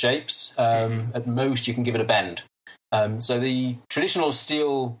pressed into shapes. At most, you can give it a bend. So the traditional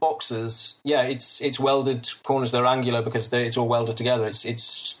steel boxes, it's welded. Corners, they're angular because it's all welded together.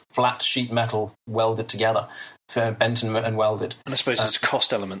 It's flat sheet metal welded together, bent and welded. And I suppose there's a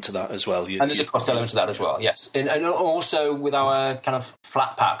cost element to that as well. And there's a cost element to that as well, yes. And also with our kind of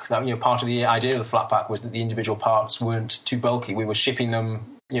flat pack, that part of the idea of the flat pack was that the individual parts weren't too bulky. We were shipping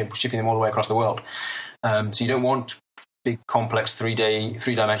them all the way across the world. So you don't want big, complex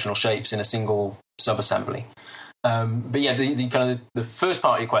three-dimensional shapes in a single sub-assembly. But the kind of the first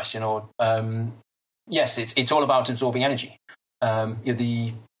part of your question, yes, it's all about absorbing energy.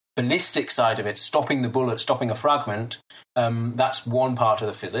 The ballistic side of it, stopping the bullet, stopping a fragment, that's one part of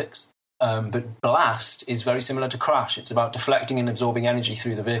the physics. But blast is very similar to crash. It's about deflecting and absorbing energy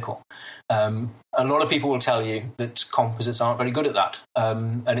through the vehicle. A lot of people will tell you that composites aren't very good at that.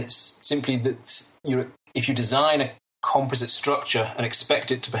 And it's simply that if you design composite structure and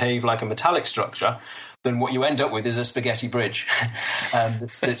expect it to behave like a metallic structure, then what you end up with is a spaghetti bridge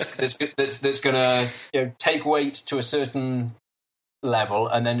that's going to take weight to a certain level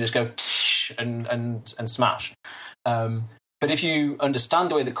and then just go and smash. But if you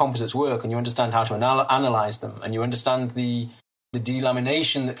understand the way that composites work, and you understand how to analyze them, and you understand the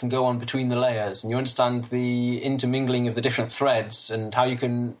delamination that can go on between the layers, and you understand the intermingling of the different threads, and how you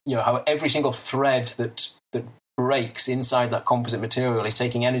can, how every single thread that breaks inside that composite material is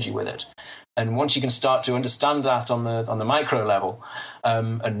taking energy with it. And once you can start to understand that on the micro level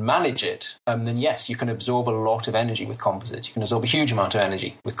and manage it, then yes, you can absorb a lot of energy with composites. You can absorb a huge amount of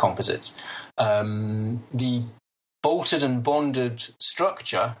energy with composites. The bolted and bonded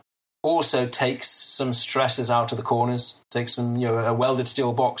structure also takes some stresses out of the corners. Takes some, a welded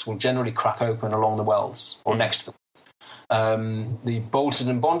steel box will generally crack open along the welds or next to the welds. The bolted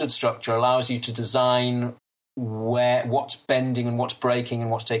and bonded structure allows you to design what's bending and what's breaking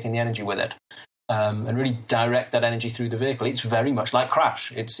and what's taking the energy with it, and really direct that energy through the vehicle. It's very much like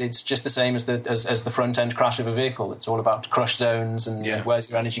crash. It's just the same as the front end crash of a vehicle. It's all about crush zones and where's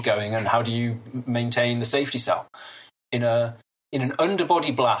your energy going and how do you maintain the safety cell. In an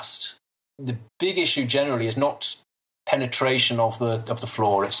underbody blast, the big issue generally is not penetration of the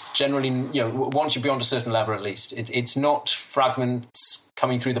floor. It's generally, once you're beyond a certain level at least, it's not fragments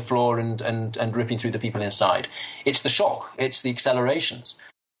coming through the floor and ripping through the people inside. It's the shock. It's the accelerations.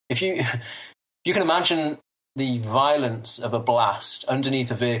 If you can imagine the violence of a blast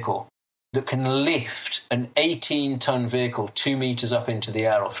underneath a vehicle that can lift an 18-ton vehicle 2 meters up into the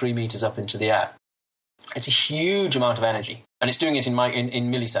air or 3 meters up into the air. It's a huge amount of energy, and it's doing it in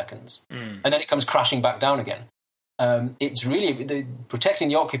milliseconds. And then it comes crashing back down again. It's really protecting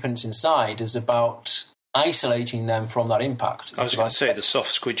the occupants inside is about isolating them from that impact. I was going to say the soft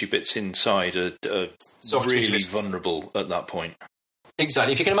squidgy bits inside are really vulnerable at that point.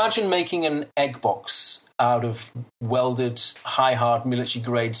 Exactly. If you can imagine making an egg box out of welded high hard military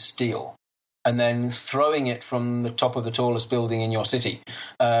grade steel and then throwing it from the top of the tallest building in your city,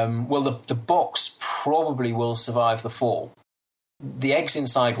 the box probably will survive the fall. The eggs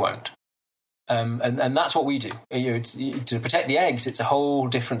inside won't. And that's what we do. To protect the eggs, it's a whole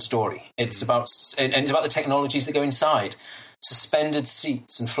different story. It's about the technologies that go inside, suspended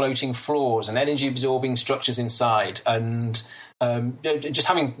seats and floating floors and energy absorbing structures inside, and just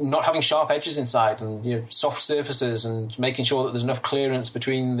not having sharp edges inside, and soft surfaces, and making sure that there's enough clearance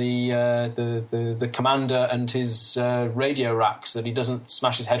between the commander and his radio racks that he doesn't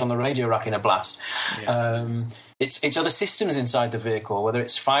smash his head on the radio rack in a blast. Yeah. It's other systems inside the vehicle, whether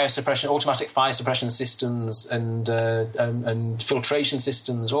it's fire suppression, automatic fire suppression systems, and filtration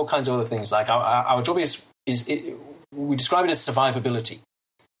systems, all kinds of other things. Like our job we describe it as survivability.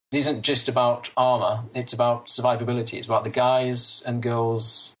 It isn't just about armour, it's about survivability. It's about the guys and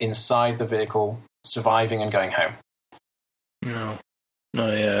girls inside the vehicle surviving and going home. No,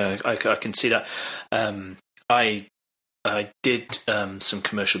 yeah, I can see that. I did some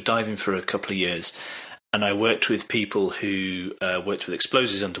commercial diving for a couple of years, and I worked with people who worked with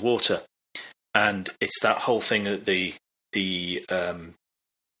explosives underwater, and it's that whole thing that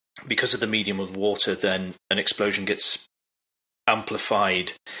because of the medium of water, then an explosion gets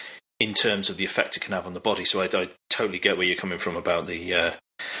amplified in terms of the effect it can have on the body. So I totally get where you're coming from about the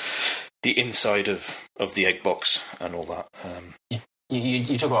inside of the egg box and all that.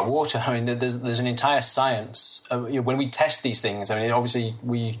 You talk about water. I mean, there's an entire science. When we test these things, I mean, obviously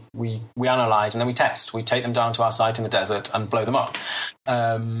we analyze and then we test. We take them down to our site in the desert and blow them up.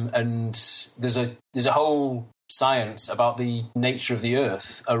 And there's a whole science about the nature of the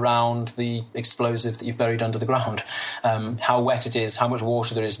earth around the explosive that you've buried under the ground, how wet it is, how much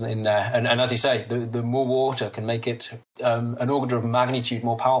water there is in there, and as you say, the more water can make it an order of magnitude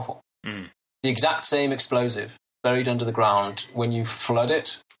more powerful. The exact same explosive buried under the ground, when you flood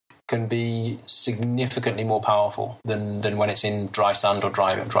it, can be significantly more powerful than when it's in dry sand or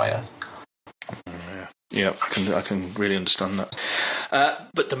dry earth. Yeah, I can really understand that.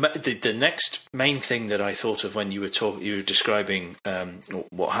 But the next main thing that I thought of when you were describing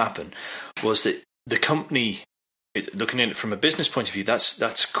what happened was that the company, looking at it from a business point of view,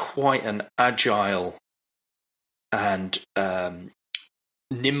 that's quite an agile and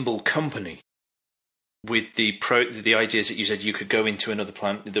nimble company. With the ideas that you said, you could go into another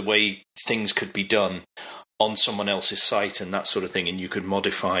plant, the way things could be done on someone else's site and that sort of thing, and you could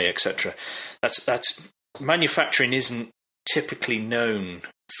modify, etc. That's manufacturing isn't typically known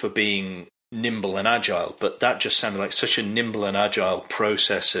for being nimble and agile, but that just sounded like such a nimble and agile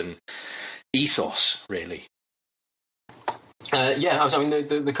process and ethos, really. I mean,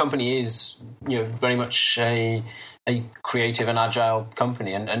 the company is, very much a creative and agile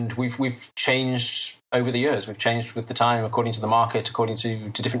company, and we've changed over the years. We've changed with the time, according to the market, according to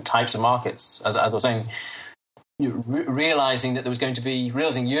different types of markets. As I was saying, realizing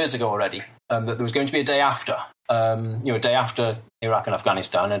years ago already that there was going to be a day after, a day after Iraq and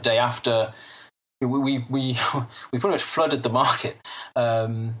Afghanistan, a day after. We pretty much flooded the market.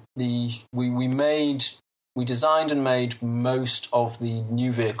 We designed and made most of the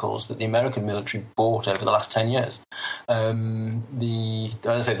new vehicles that the American military bought over the last 10 years. As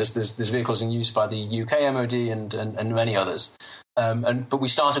I say, there's vehicles in use by the UK MOD and many others. But we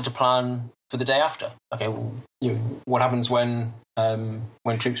started to plan for the day after. Okay, well, what happens when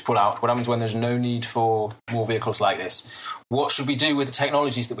troops pull out? What happens when there's no need for more vehicles like this? What should we do with the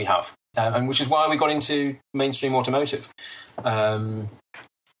technologies that we have? And which is why we got into mainstream automotive.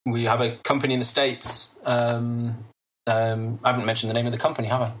 We have a company in the States. I haven't mentioned the name of the company,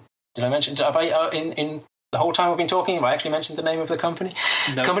 have I? Did I mention? Have I in the whole time we've been talking? Have I actually mentioned the name of the company?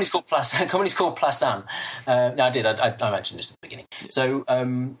 No. The company's called Plasan. No, I did. I mentioned it at the beginning. So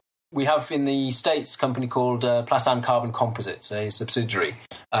we have in the States a company called Plasan Carbon Composites, a subsidiary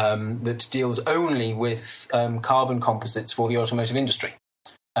that deals only with carbon composites for the automotive industry,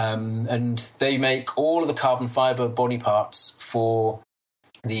 and they make all of the carbon fibre body parts for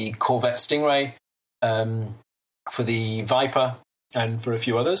the Corvette Stingray, for the Viper, and for a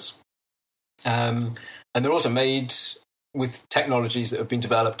few others. And they're also made with technologies that have been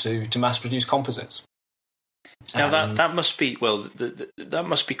developed to mass produce composites. Now that must be that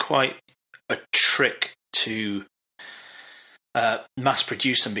must be quite a trick to mass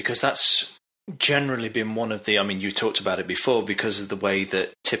produce them, because that's generally been one of the. I mean, you talked about it before, because of the way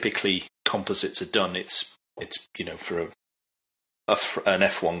that typically composites are done. It's for an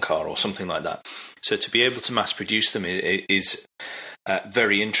F1 car or something like that. So to be able to mass produce them is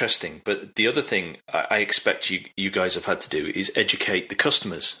very interesting. But the other thing I expect you guys have had to do is educate the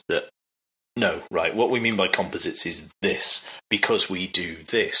customers that, no, right, what we mean by composites is this, because we do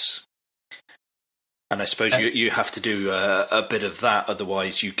this. And I suppose you have to do a bit of that,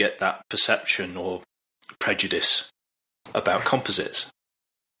 otherwise you get that perception or prejudice about composites.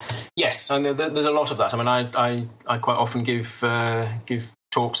 Yes, and there's a lot of that. I mean, I quite often give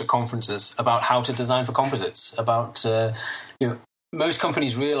talks at conferences about how to design for composites. About most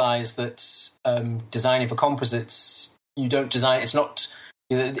companies realise that designing for composites, you don't design. It's not.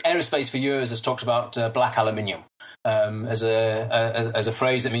 Aerospace for years has talked about black aluminium as a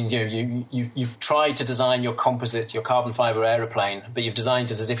phrase that means you've tried to design your composite, your carbon fibre aeroplane, but you've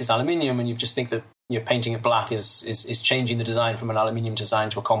designed it as if it's aluminium, and you just think that painting it black is changing the design from an aluminium design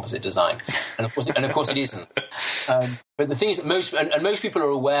to a composite design, and of course it isn't. But the thing is that most people are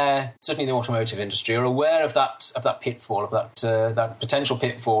aware, certainly in the automotive industry, are aware of that pitfall, of that potential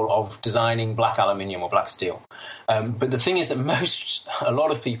pitfall of designing black aluminium or black steel. But the thing is that a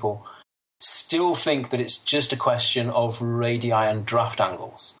lot of people still think that it's just a question of radii and draft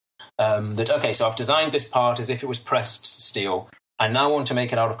angles. So I've designed this part as if it was pressed steel. I now want to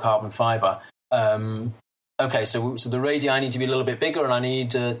make it out of carbon fibre. So the radii need to be a little bit bigger, and I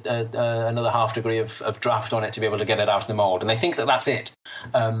need another half degree of draft on it to be able to get it out of the mould. And they think that that's it.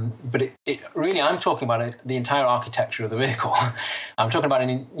 But it really, I'm talking about the entire architecture of the vehicle. I'm talking about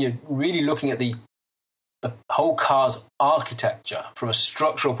really looking at the whole car's architecture from a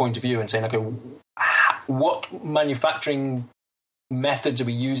structural point of view and saying, okay, what manufacturing methods are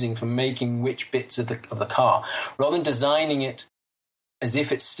we using for making which bits of the car, rather than designing it as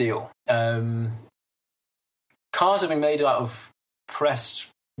if it's steel. Cars have been made out of pressed,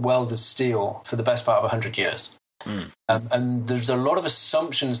 welded steel for the best part of 100 years. And there's a lot of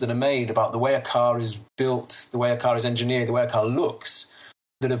assumptions that are made about the way a car is built, the way a car is engineered, the way a car looks,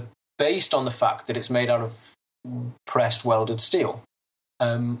 that are based on the fact that it's made out of pressed, welded steel.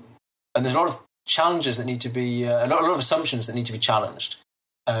 And there's a lot of challenges that need to be, a lot of assumptions that need to be challenged.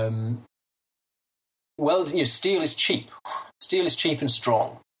 Steel is cheap. Steel is cheap and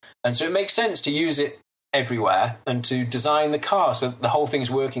strong. And so it makes sense to use it everywhere and to design the car so the whole thing's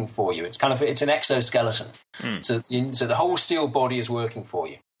working for you. It's an exoskeleton. So the whole steel body is working for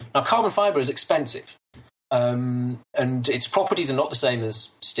you. Now, carbon fibre is expensive. And its properties are not the same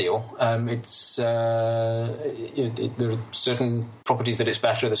as steel. There are certain properties that it's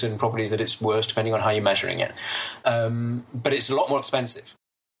better, there are certain properties that it's worse, depending on how you're measuring it. But it's a lot more expensive.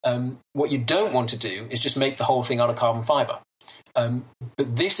 What you don't want to do is just make the whole thing out of carbon fibre.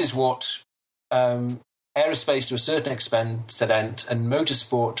 But this is what aerospace to a certain extent and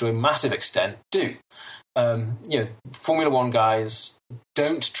motorsport to a massive extent do. Formula One guys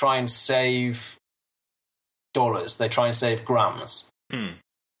don't try and save dollars. They try and save grams. Mm.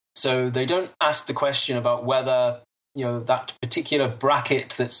 So they don't ask the question about whether, that particular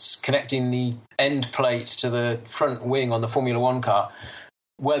bracket that's connecting the end plate to the front wing on the Formula One car,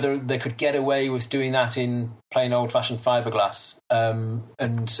 whether they could get away with doing that in plain old-fashioned fiberglass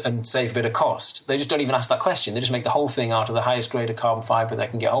and save a bit of cost. They just don't even ask that question. They just make the whole thing out of the highest grade of carbon fiber they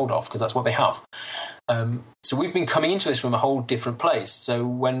can get hold of, because that's what they have. So we've been coming into this from a whole different place. So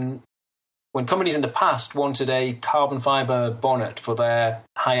when companies in the past wanted a carbon fiber bonnet for their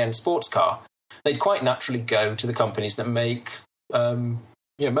high-end sports car, they'd quite naturally go to the companies that make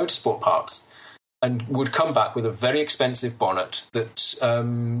motorsport parts, and would come back with a very expensive bonnet that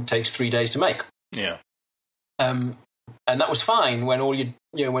takes 3 days to make. Yeah. And that was fine when all you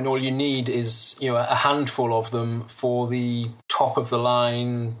need is a handful of them for the top of the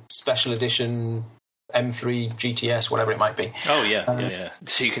line special edition M3 GTS, whatever it might be. Oh yeah.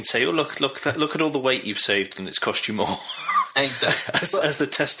 So you can say, "Oh look at all the weight you've saved, and it's cost you more." Exactly, as the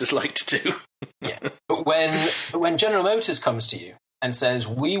testers like to do. Yeah, but when General Motors comes to you and says,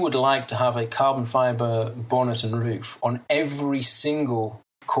 "We would like to have a carbon fiber bonnet and roof on every single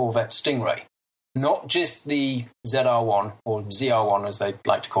Corvette Stingray," not just the ZR1 or ZR1 as they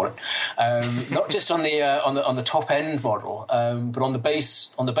like to call it, not just on the top end model, but on the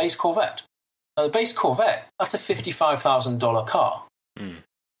base Corvette. Now, the base Corvette, that's a $55,000 car. Mm.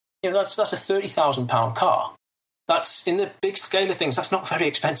 That's a £30,000 car. That's, in the big scale of things, that's not a very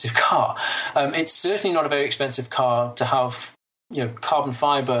expensive car. It's certainly not a very expensive car to have carbon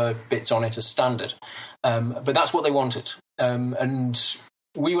fibre bits on it as standard. But that's what they wanted. And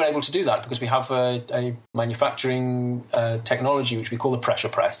we were able to do that because we have a manufacturing technology which we call the pressure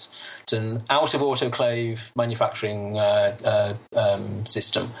press. It's an out-of-autoclave manufacturing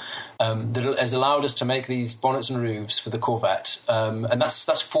system that has allowed us to make these bonnets and roofs for the Corvette. And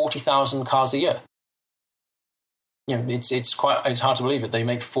that's 40,000 cars a year. It's hard to believe it. They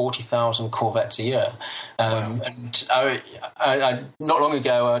make 40,000 Corvettes a year. Wow. And I not long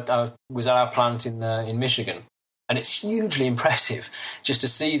ago, I was at our plant in Michigan, and it's hugely impressive just to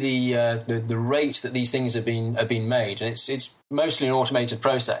see the rate that these things have been made. And it's mostly an automated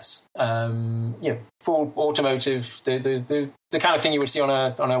process. For automotive, the kind of thing you would see on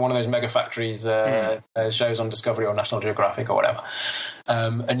one of those mega factories shows on Discovery or National Geographic or whatever.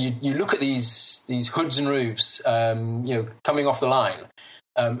 And you look at these hoods and roofs, coming off the line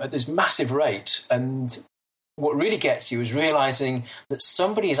at this massive rate, and what really gets you is realising that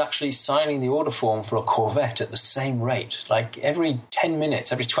somebody is actually signing the order form for a Corvette at the same rate. Like every 10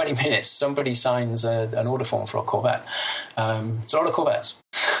 minutes, every 20 minutes, somebody signs an order form for a Corvette. It's a lot of Corvettes.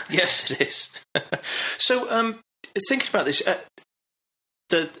 Yes, it is. So, thinking about this,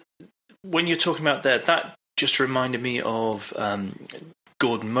 when you're talking about that just reminded me of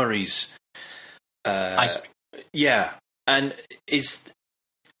Gordon Murray's. Yeah, and is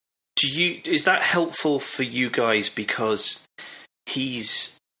that helpful for you guys because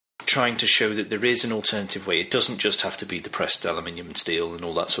he's trying to show that there is an alternative way? It doesn't just have to be the pressed aluminium and steel and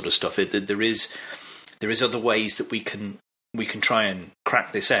all that sort of stuff. There is other ways that we can try and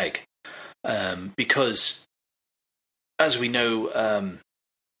crack this egg, because as we know,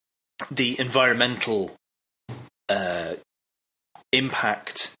 the environmental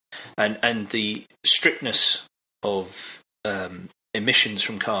impact and the strictness of emissions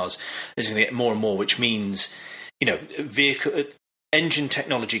from cars is going to get more and more, which means vehicle engine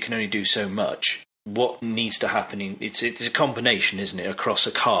technology can only do so much. What needs to happen it's a combination, isn't it, across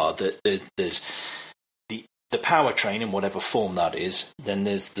a car, that there's the powertrain in whatever form that is, then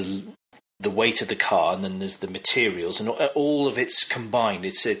there's the weight of the car, and then there's the materials, and all of it's combined.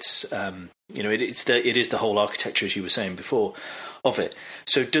 It is the whole architecture, as you were saying before, of it.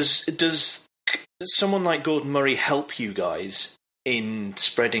 So does someone like Gordon Murray help you guys in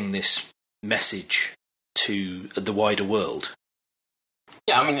spreading this message to the wider world?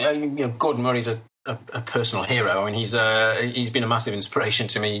 Yeah, I mean, Gordon Murray's a personal hero. I mean, he's been a massive inspiration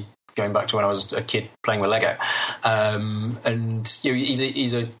to me going back to when I was a kid playing with Lego, and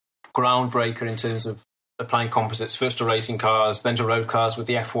he's a groundbreaker in terms of applying composites first to racing cars, then to road cars with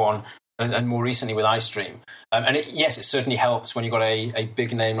the F1, and more recently with iStream. And it certainly helps when you've got a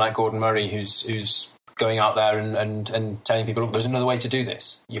big name like Gordon Murray who's going out there and telling people, look, there's another way to do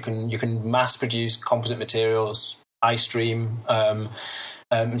this. You can mass produce composite materials, iStream.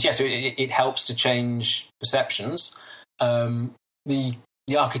 So it helps to change perceptions.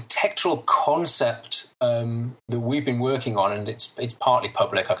 The architectural concept that we've been working on, and it's partly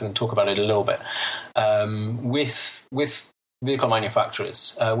public, I can talk about it a little bit, with vehicle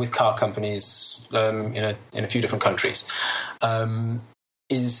manufacturers, with car companies in a few different countries,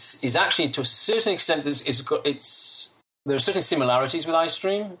 is actually, to a certain extent, there are certain similarities with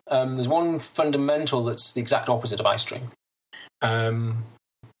iStream. There's one fundamental that's the exact opposite of iStream.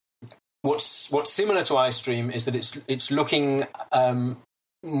 What's similar to iStream is that it's looking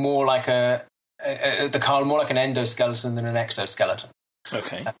more like the car more like an endoskeleton than an exoskeleton.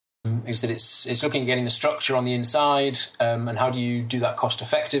 Okay. Is that it's looking at getting the structure on the inside, and how do you do that cost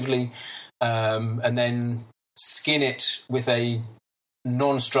effectively, and then skin it with a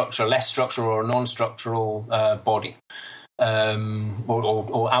less structural or non-structural body,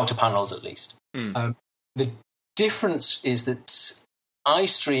 or outer panels at least. The difference is that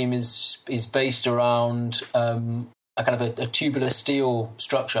iStream is based around a kind of a tubular steel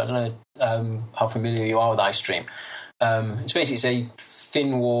structure. I don't know how familiar you are with iStream. It's a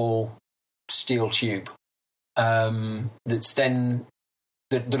thin wall steel tube that's then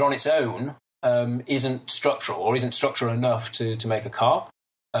that on its own isn't structural or isn't structural enough to make a car,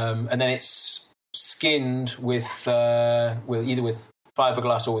 and then it's skinned with either with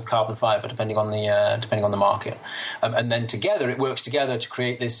fiberglass or with carbon fiber, depending on the market, and then together it works together to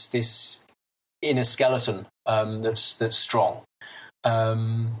create this inner skeleton that's strong.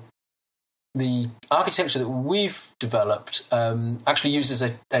 The architecture that we've developed actually uses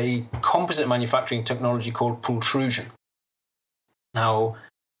a composite manufacturing technology called pultrusion. Now,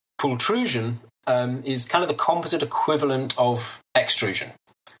 pultrusion is kind of the composite equivalent of extrusion.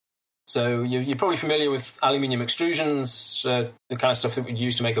 So you're probably familiar with aluminium extrusions, the kind of stuff that we'd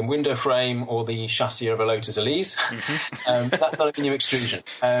use to make a window frame or the chassis of a Lotus Elise. So that's aluminium extrusion.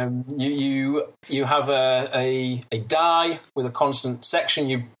 You have a die with a constant section.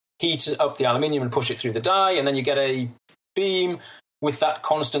 You heat up the aluminium and push it through the die, and then you get a beam with that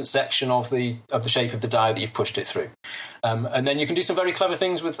constant section of the shape of the die that you've pushed it through. And then you can do some very clever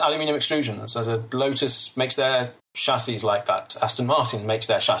things with aluminium extrusions. As a Lotus makes their chassis like that. Aston Martin makes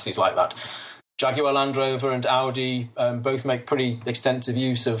their chassis like that. Jaguar Land Rover and Audi both make pretty extensive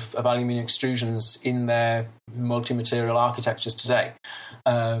use of aluminium extrusions in their multi-material architectures today.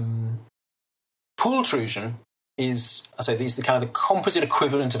 Pultrusion is the kind of the composite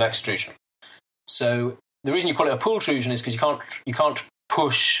equivalent of extrusion. So the reason you call it a pultrusion is because you can't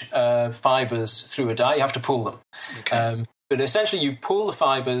push fibres through a die. You have to pull them. Okay. But essentially, you pull the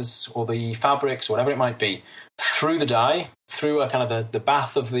fibres or the fabrics or whatever it might be through the die, through a kind of the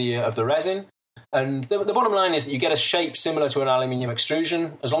bath of the resin. And the bottom line is that you get a shape similar to an aluminium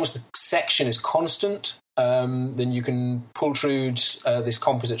extrusion. As long as the section is constant, then you can pultrude this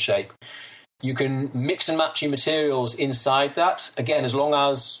composite shape. You can mix and match your materials inside that, again, as long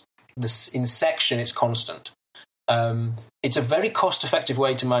as in section it's constant. It's a very cost-effective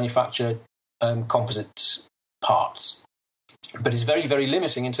way to manufacture composite parts, but it's very, very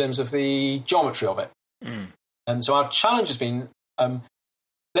limiting in terms of the geometry of it. So our challenge has been,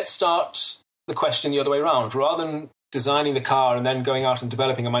 let's start the question the other way around. Rather than designing the car and then going out and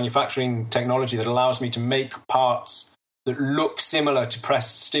developing a manufacturing technology that allows me to make parts that look similar to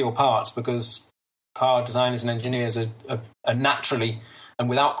pressed steel parts, because car designers and engineers are naturally and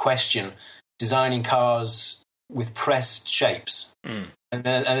without question designing cars with pressed shapes, and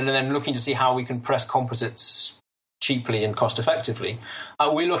then looking to see how we can press composites cheaply and cost effectively.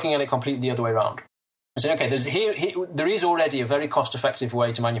 We're looking at it completely the other way around. And saying, okay, there is already a very cost effective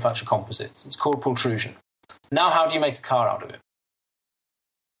way to manufacture composites. It's called pultrusion. Now, how do you make a car out of it?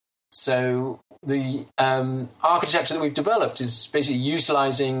 So the architecture that we've developed is basically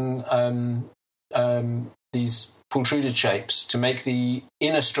utilising these pultruded shapes to make the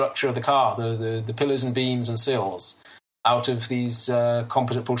inner structure of the car, the pillars and beams and sills, out of these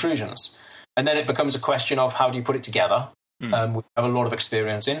composite pultrusions. And then it becomes a question of how do you put it together, which I have a lot of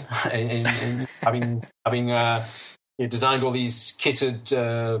experience in having designed all these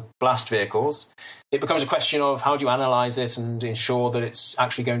kitted blast vehicles. It becomes a question of how do you analyse it and ensure that it's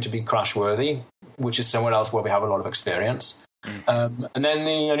actually going to be crash-worthy, which is somewhere else where we have a lot of experience. And then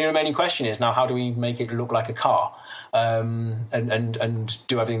the only remaining question is now how do we make it look like a car, and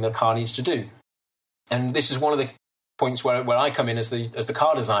do everything that a car needs to do. And this is one of the points where I come in as the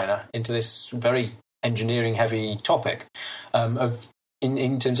car designer into this very engineering-heavy topic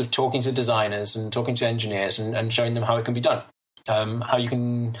in terms of talking to designers and talking to engineers and showing them how it can be done. How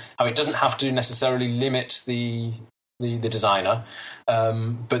it doesn't have to necessarily limit the designer,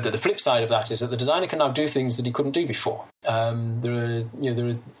 but the flip side of that is that the designer can now do things that he couldn't do before.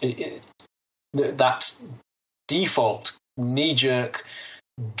 That default knee-jerk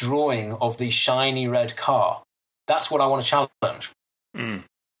drawing of the shiny red car. That's what I want to challenge.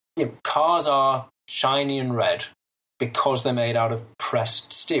 Cars are shiny and red because they're made out of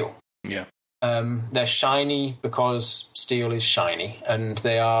pressed steel. Yeah. They're shiny because steel is shiny, and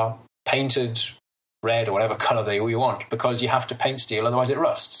they are painted red or whatever colour you want because you have to paint steel, otherwise it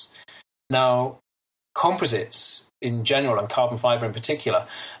rusts. Now, composites in general and carbon fibre in particular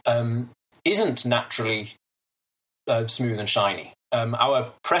isn't naturally smooth and shiny.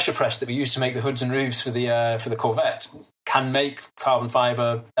 Our pressure press that we use to make the hoods and roofs for the Corvette can make carbon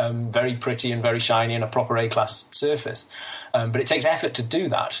fibre very pretty and very shiny in a proper A-class surface. But it takes effort to do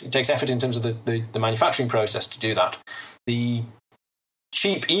that. It takes effort in terms of the manufacturing process to do that. The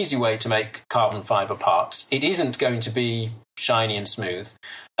cheap, easy way to make carbon fibre parts, it isn't going to be shiny and smooth,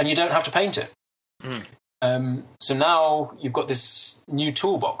 and you don't have to paint it. So now you've got this new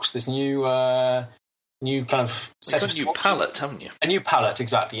toolbox, this new kind of set of swatches. A new palette, haven't you? A new palette,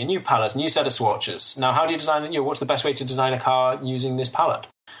 exactly. A new palette, a new set of swatches. Now, how do you design it? What's the best way to design a car using this palette?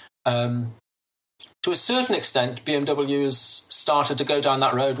 To a certain extent, BMW has started to go down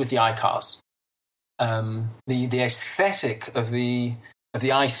that road with the iCars. The aesthetic of the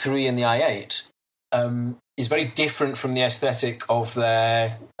i3 and the i8 is very different from the aesthetic of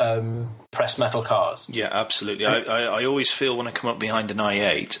their pressed metal cars. Yeah, absolutely. I always feel when I come up behind an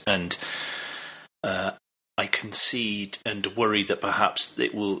i8 and I concede and worry that perhaps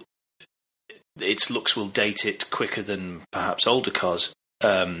its looks will date it quicker than perhaps older cars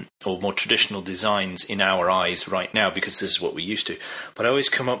or more traditional designs in our eyes right now, because this is what we're used to. But I always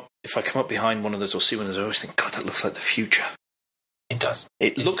if I come up behind one of those or see one of those, I always think, God, that looks like the future. It does.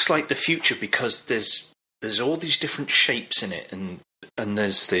 It looks like the future because there's all these different shapes in it, and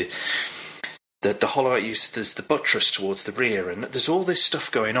there's the hollow out use, there's the buttress towards the rear, and there's all this stuff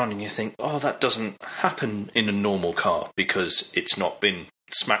going on, and you think, oh, that doesn't happen in a normal car because it's not been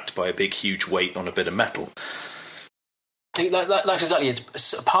smacked by a big, huge weight on a bit of metal. I think that's exactly it.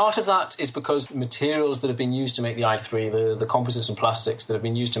 Part of that is because the materials that have been used to make the i3, the composites and plastics that have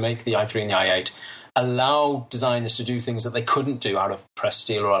been used to make the i3 and the i8, allow designers to do things that they couldn't do out of pressed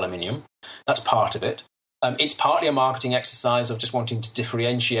steel or aluminium. That's part of it. It's partly a marketing exercise of just wanting to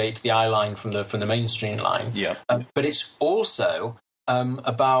differentiate the I line from the mainstream line. Yeah. But it's also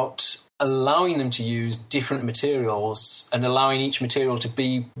about allowing them to use different materials and allowing each material to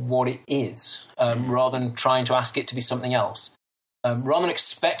be what it is, rather than trying to ask it to be something else. Rather than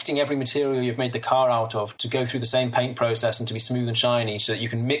expecting every material you've made the car out of to go through the same paint process and to be smooth and shiny so that you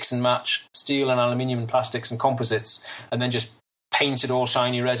can mix and match steel and aluminium and plastics and composites and then just paint it all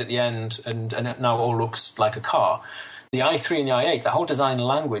shiny red at the end and it now all looks like a car. The i3 and the i8, the whole design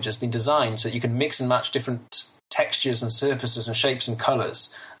language has been designed so that you can mix and match different textures and surfaces and shapes and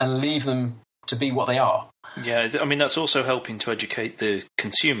colours and leave them to be what they are. Yeah, I mean, that's also helping to educate the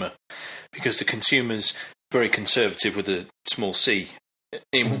consumer, because the consumer's very conservative with a small c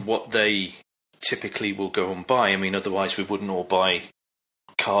in what they typically will go and buy. I mean, otherwise we wouldn't all buy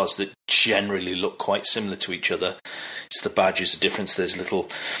cars that generally look quite similar to each other. It's the badges, the difference.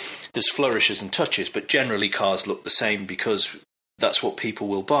 There's flourishes and touches, but generally cars look the same because that's what people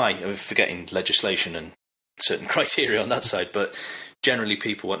will buy. I mean, forgetting legislation and certain criteria on that side, but generally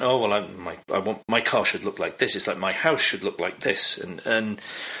people want, oh well, I want my car should look like this. It's like my house should look like this, and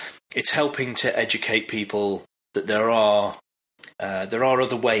it's helping to educate people that there are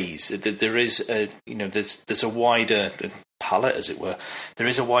other ways. There is there's a wider palette, as it were. There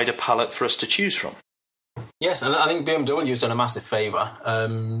is a wider palette for us to choose from. Yes, and I think BMW has done a massive favour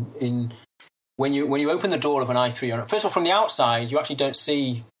in when you open the door of an i3. First of all, from the outside, you actually don't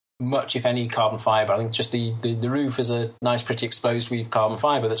see much, if any, carbon fibre. I think just the roof is a nice, pretty exposed weave carbon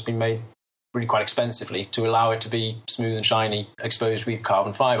fibre that's been made really quite expensively to allow it to be smooth and shiny exposed weave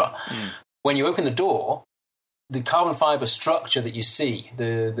carbon fibre. When you open the door, the carbon fibre structure that you see,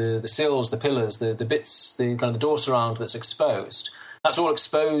 the sills, the pillars, the bits, the kind of the door surround that's exposed, that's all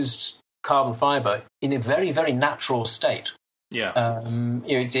exposed carbon fibre in a very, very natural state. Yeah.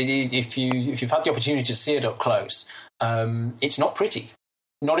 If you've had the opportunity to see it up close, it's not pretty.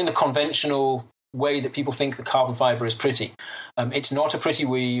 Not in the conventional way that people think that carbon fibre is pretty. It's not a pretty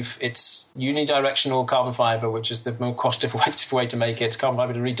weave. It's unidirectional carbon fibre, which is the more cost-effective way to make it. Carbon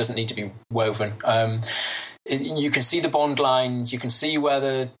fibre really doesn't need to be woven. You can see the bond lines. You can see where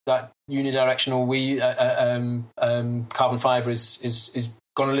that unidirectional carbon fibre is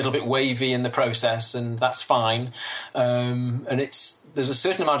gone a little bit wavy in the process, and that's fine. And there's a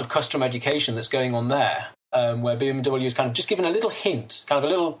certain amount of customer education that's going on there, where BMW is kind of just given a little hint, kind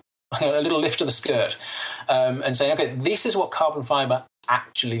of a little lift of the skirt, and saying, okay, this is what carbon fibre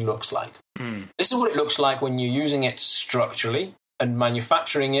actually looks like. This is what it looks like when you're using it structurally and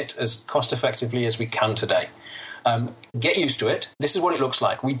manufacturing it as cost effectively as we can today. Get used to it. This is what it looks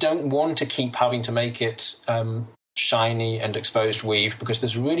like. We don't want to keep having to make it shiny and exposed weave because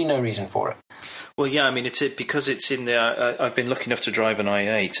there's really no reason for it. Well, yeah, I mean, because it's in there. I've been lucky enough to drive an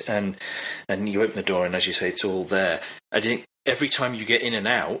i8, and you open the door, and as you say, it's all there. I think every time you get in and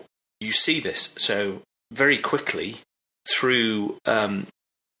out, you see this. So very quickly, through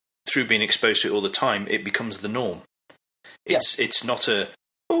being exposed to it all the time, it becomes the norm. It's not a,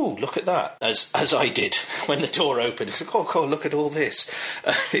 oh, look at that, as I did when the door opened. It's like, oh, look at all this.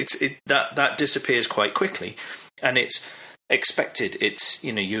 That disappears quite quickly, and it's expected. It's,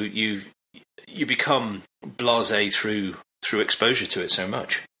 you know, you become blasé through exposure to it so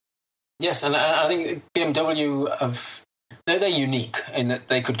much. Yes, and I think BMW they're unique in that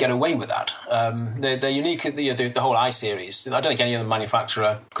they could get away with that. They're unique at the whole I-Series. I don't think any other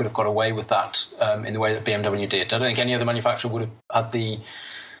manufacturer could have got away with that in the way that BMW did. I don't think any other manufacturer would have had the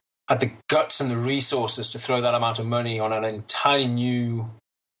guts and the resources to throw that amount of money on an entirely new,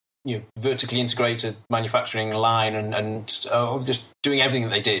 vertically integrated manufacturing line and just doing everything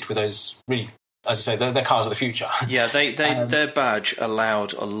that they did with those really, as I say, they're cars of the future. Yeah, their badge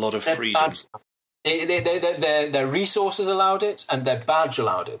allowed a lot of freedom. Their resources allowed it, and their badge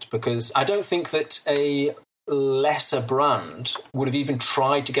allowed it, because I don't think that a lesser brand would have even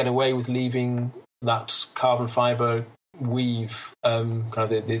tried to get away with leaving that carbon fibre weave, kind of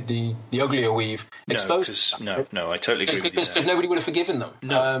the uglier weave, exposed. No, I totally agree with you there. Because nobody would have forgiven them.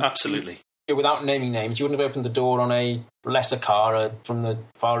 No, absolutely. Without naming names, you wouldn't have opened the door on a lesser car from the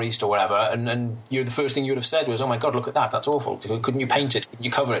Far East or whatever, and the first thing you would have said was, "Oh my God, look at that! That's awful! Couldn't you paint it? Couldn't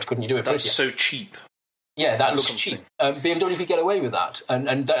you cover it? Couldn't you do it prettier?" That's so cheap. Yeah, that looks cheap. BMW could get away with that,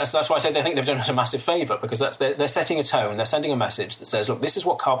 and that's why I say they think they've done us a massive favour, because they're setting a tone. They're sending a message that says, "Look, this is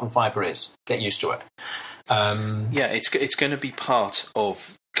what carbon fibre is. Get used to it." It's going to be part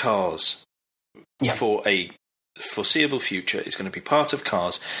of cars for a foreseeable future. It's going to be part of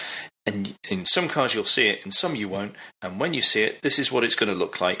cars. And in some cars you'll see it, in some you won't. And when you see it, this is what it's going to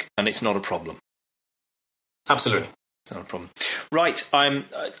look like, and it's not a problem. Absolutely, it's not a problem. Right,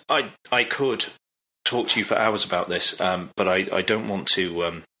 I could talk to you for hours about this, but I don't want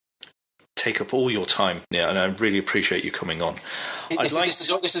to take up all your time. Yeah, and I really appreciate you coming on.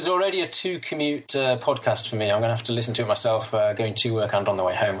 This is already a 2-commute podcast for me. I'm going to have to listen to it myself going to work and on the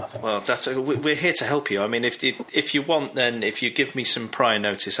way home, I think. Well, we're here to help you. I mean, if you want, then if you give me some prior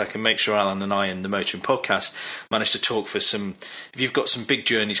notice, I can make sure Alan and I in the Motoring Podcast manage to talk for some. If you've got some big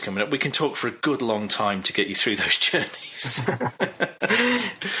journeys coming up, we can talk for a good long time to get you through those journeys.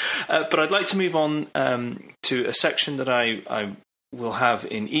 But I'd like to move on to a section that I will have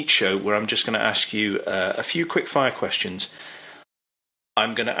in each show, where I'm just going to ask you a few quick fire questions.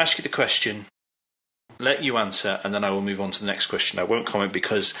 I'm going to ask you the question, let you answer, and then I will move on to the next question. I won't comment,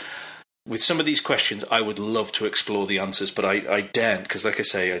 because with some of these questions I would love to explore the answers, but I daren't, because like I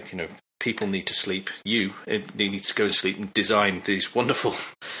say, people need to sleep. You need to go to sleep and design these wonderful,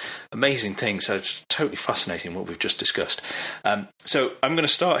 amazing things. So it's totally fascinating what we've just discussed. So I'm going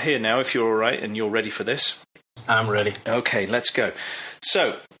to start here now, if you're all right and you're ready for this. I'm ready. Okay, let's go.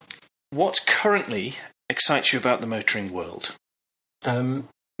 So, what currently excites you about the motoring world? Really,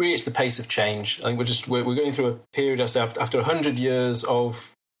 it's the pace of change. I think we're going through a period after 100 years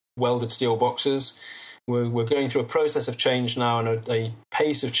of welded steel boxes. We're going through a process of change now, and a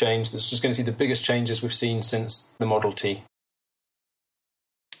pace of change that's just going to see the biggest changes we've seen since the Model T.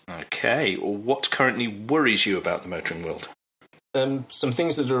 Okay, well, what currently worries you about the motoring world? Some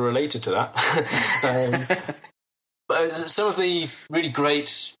things that are related to that. Some of the really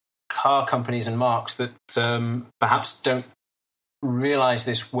great car companies and marques that perhaps don't realise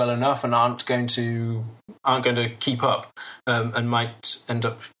this well enough and aren't going to keep up and might end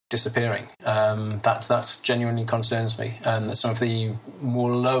up disappearing. That genuinely concerns me. That some of the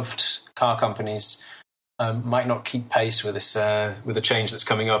more loved car companies might not keep pace with this with the change that's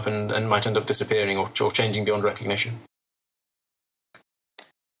coming up and might end up disappearing or changing beyond recognition.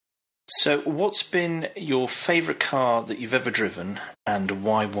 So, what's been your favourite car that you've ever driven, and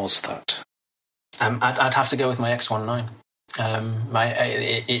why was that? I'd have to go with my X19.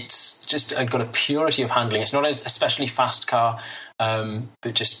 It's just got a purity of handling. It's not a especially fast car,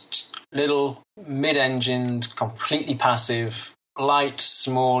 but just little, mid-engined, completely passive, light,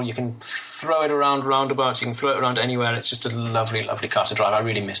 small. You can throw it around roundabouts. You can throw it around anywhere. It's just a lovely, lovely car to drive. I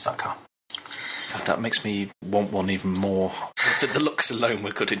really miss that car. That makes me want one even more. The looks alone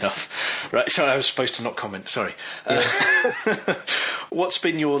were good enough. Right, so I was supposed to not comment, sorry. What's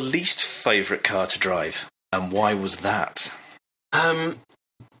been your least favourite car to drive, and why was that?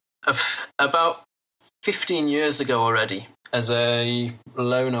 About 15 years ago already, as a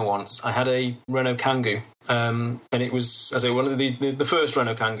loaner once, I had a Renault Kangoo. and it was, as I say, one of the first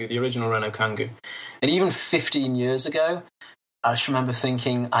Renault Kangoo, the original Renault Kangoo. And even 15 years ago, I just remember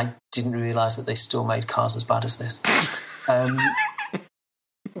thinking, I didn't realise that they still made cars as bad as this.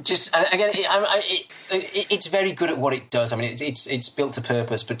 Just again, it's very good at what it does. I mean, it's built to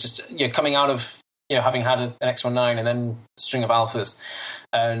purpose. But just coming out of having had an X19 and then a string of Alphas,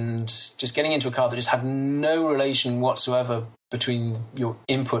 and just getting into a car that just had no relation whatsoever between your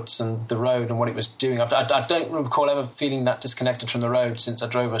inputs and the road and what it was doing. I don't recall ever feeling that disconnected from the road since I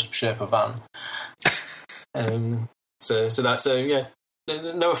drove a Sherpa van. So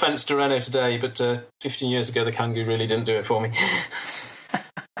no offence to Renault today, but 15 years ago the Kangoo really didn't do it for me.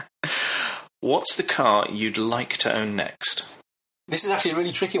 What's the car you'd like to own next? This is actually a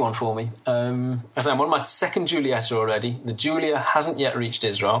really tricky one for me. As I'm on my second Giulietta already. The Giulia hasn't yet reached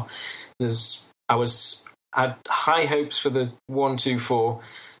Israel. I had high hopes for the 124,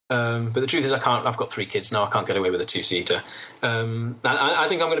 but the truth is I've got 3 kids now. I can't get away with a 2-seater. I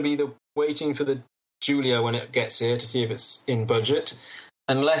think I'm going to be waiting for the Giulia when it gets here to see if it's in budget,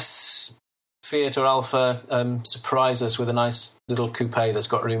 unless Fiat or Alfa surprise us with a nice little coupe that's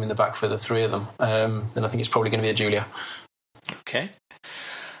got room in the back for the 3 of them. Then I think it's probably going to be a Giulia. Okay.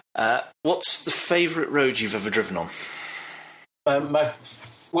 What's the favourite road you've ever driven on?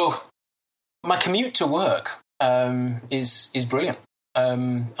 My commute to work is brilliant.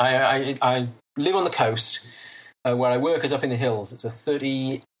 I live on the coast. Where I work is up in the hills. It's a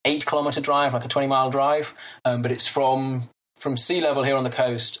 38-kilometre drive, like a 20-mile drive, but it's from sea level here on the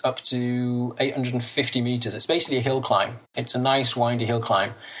coast up to 850 metres. It's basically a hill climb. It's a nice, windy hill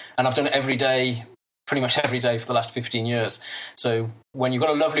climb. And I've done it pretty much every day for the last 15 years. So when you've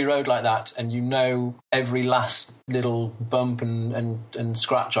got a lovely road like that and every last little bump and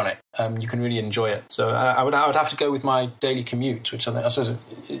scratch on it, you can really enjoy it. So I would have to go with my daily commute, which I suppose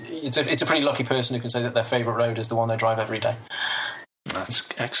it's a pretty lucky person who can say that their favourite road is the one they drive every day. That's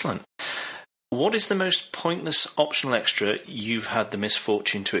excellent. What is the most pointless optional extra you've had the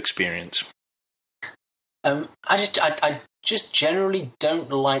misfortune to experience? I just generally don't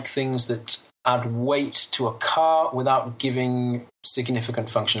like things that add weight to a car without giving significant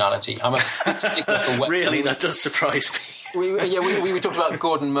functionality. I'm a stickler for Really, that does surprise me. We talked about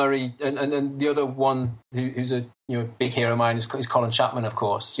Gordon Murray, and the other one who's a big hero of mine is Colin Chapman, of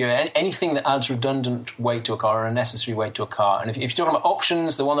course. Anything that adds redundant weight to a car or unnecessary weight to a car. And if you're talking about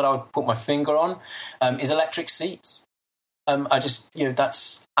options, the one that I would put my finger on is electric seats.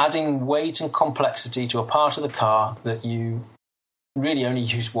 That's adding weight and complexity to a part of the car that you really only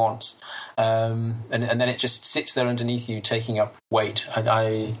use once, and then it just sits there underneath you, taking up weight.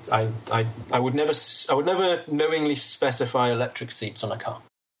 I would never knowingly specify electric seats on a car.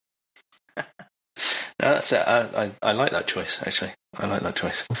 No, that's it. I like that choice. Actually, I like that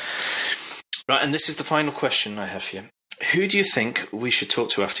choice. Right, and this is the final question I have for you. Who do you think we should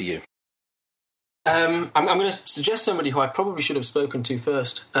talk to after you? I'm going to suggest somebody who I probably should have spoken to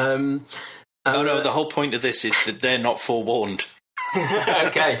first. No, the whole point of this is that they're not forewarned.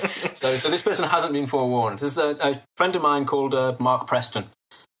 Okay, so this person hasn't been forewarned. This is a friend of mine called Mark Preston.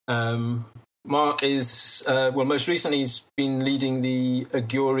 Mark is, most recently he's been leading the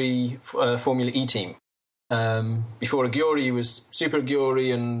Aguri Formula E team. Before Aguri, he was Super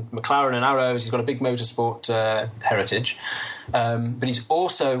Aguri and McLaren and Arrows. He's got a big motorsport heritage. But he's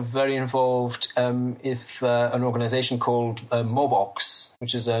also very involved with an organisation called MobOx,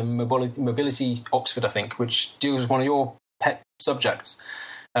 which is a Mobility Oxford, I think, which deals with one of your pet subjects.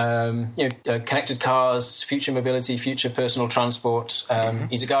 Connected cars, future mobility, future personal transport.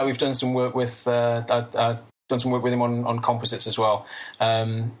 He's a guy we've done some work with. I've done some work with him on composites as well.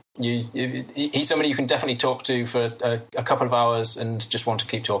 He's somebody you can definitely talk to for a couple of hours and just want to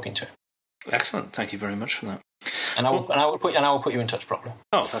keep talking to. Excellent. Thank you very much for that. And I will put you in touch properly.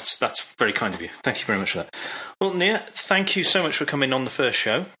 Oh, that's very kind of you. Thank you very much for that. Well, Nia, thank you so much for coming on the first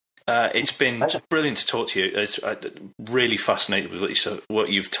show. It's been brilliant to talk to you. It's really fascinated with what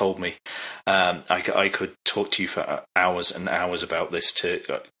you've told me. I could talk to you for hours and hours about this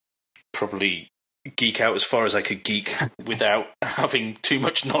to probably geek out as far as I could geek without having too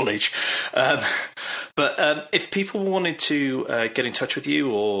much knowledge. But if people wanted to get in touch with you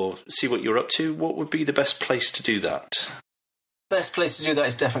or see what you're up to, what would be the best place to do that? Best place to do that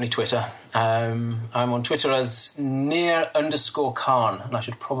is definitely Twitter. I'm on Twitter as Nir_Khan, and I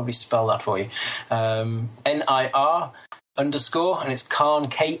should probably spell that for you. NIR_, and it's Khan,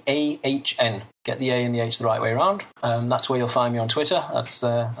 KAHN. Get the A and the H the right way around. That's where you'll find me on Twitter. That's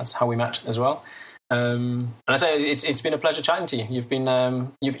how we met as well. And I say it's been a pleasure chatting to you. You've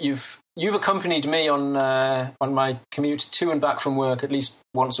been you've accompanied me on my commute to and back from work at least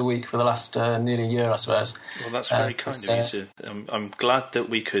once a week for the last nearly a year, I suppose. Well, that's very kind of you. I'm glad that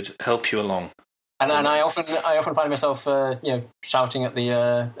we could help you along. And I often find myself shouting at the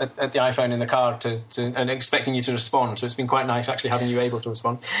iPhone in the car and expecting you to respond. So it's been quite nice actually having you able to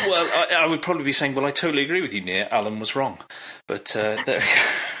respond. Well, I would probably be saying, well, I totally agree with you, Near. Alan was wrong, but there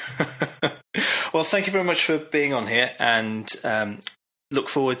we go. Well, thank you very much for being on here, and look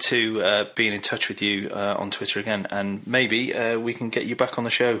forward to being in touch with you on Twitter again, and maybe we can get you back on the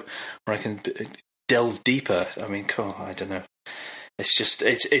show where I can delve deeper. I mean, I don't know. It's just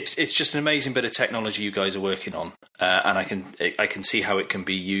an amazing bit of technology you guys are working on, and I can see how it can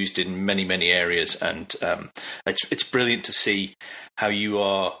be used in many areas, and it's brilliant to see how you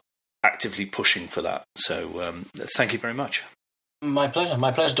are actively pushing for that. So thank you very much. My pleasure.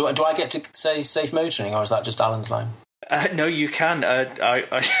 Do I get to say safe motoring, or is that just Alan's line? No, you can. I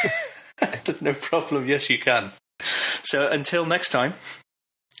no problem. Yes, you can. So until next time,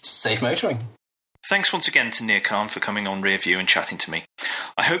 safe motoring. Thanks once again to Near Khan for coming on Rearview and chatting to me.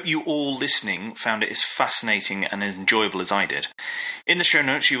 I hope you all listening found it as fascinating and as enjoyable as I did. In the show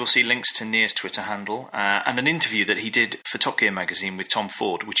notes you will see links to Near's Twitter handle and an interview that he did for Top Gear magazine with Tom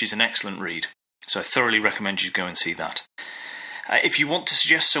Ford, which is an excellent read. So I thoroughly recommend you go and see that. If you want to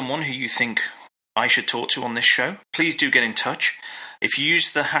suggest someone who you think I should talk to on this show, please do get in touch. If you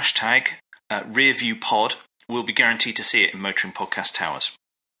use the hashtag RearviewPod, we'll be guaranteed to see it in Motoring Podcast Towers.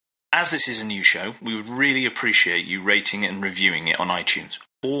 As this is a new show, we would really appreciate you rating and reviewing it on iTunes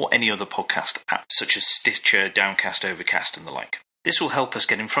or any other podcast app such as Stitcher, Downcast, Overcast and the like. This will help us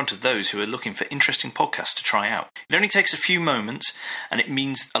get in front of those who are looking for interesting podcasts to try out. It only takes a few moments and it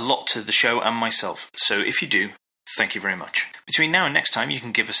means a lot to the show and myself, so if you do, thank you very much. Between now and next time, you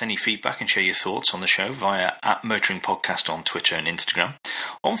can give us any feedback and share your thoughts on the show via @MotoringPodcast on Twitter and Instagram,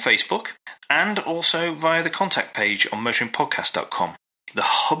 on Facebook, and also via the contact page on motoringpodcast.com. The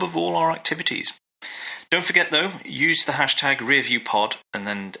hub of all our activities. Don't forget though, use the hashtag RearviewPod, and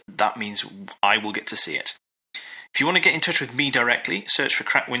then that means I will get to see it. If you want to get in touch with me directly, search for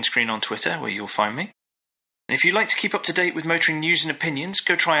Crack Windscreen on Twitter, where you'll find me. And if you'd like to keep up to date with motoring news and opinions,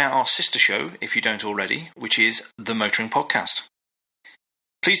 go try out our sister show, if you don't already, which is The Motoring Podcast.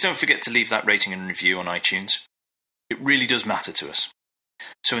 Please don't forget to leave that rating and review on iTunes. It really does matter to us.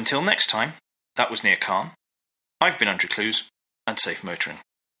 So until next time, that was Near Khan. I've been Andrew Clues, and safe motoring.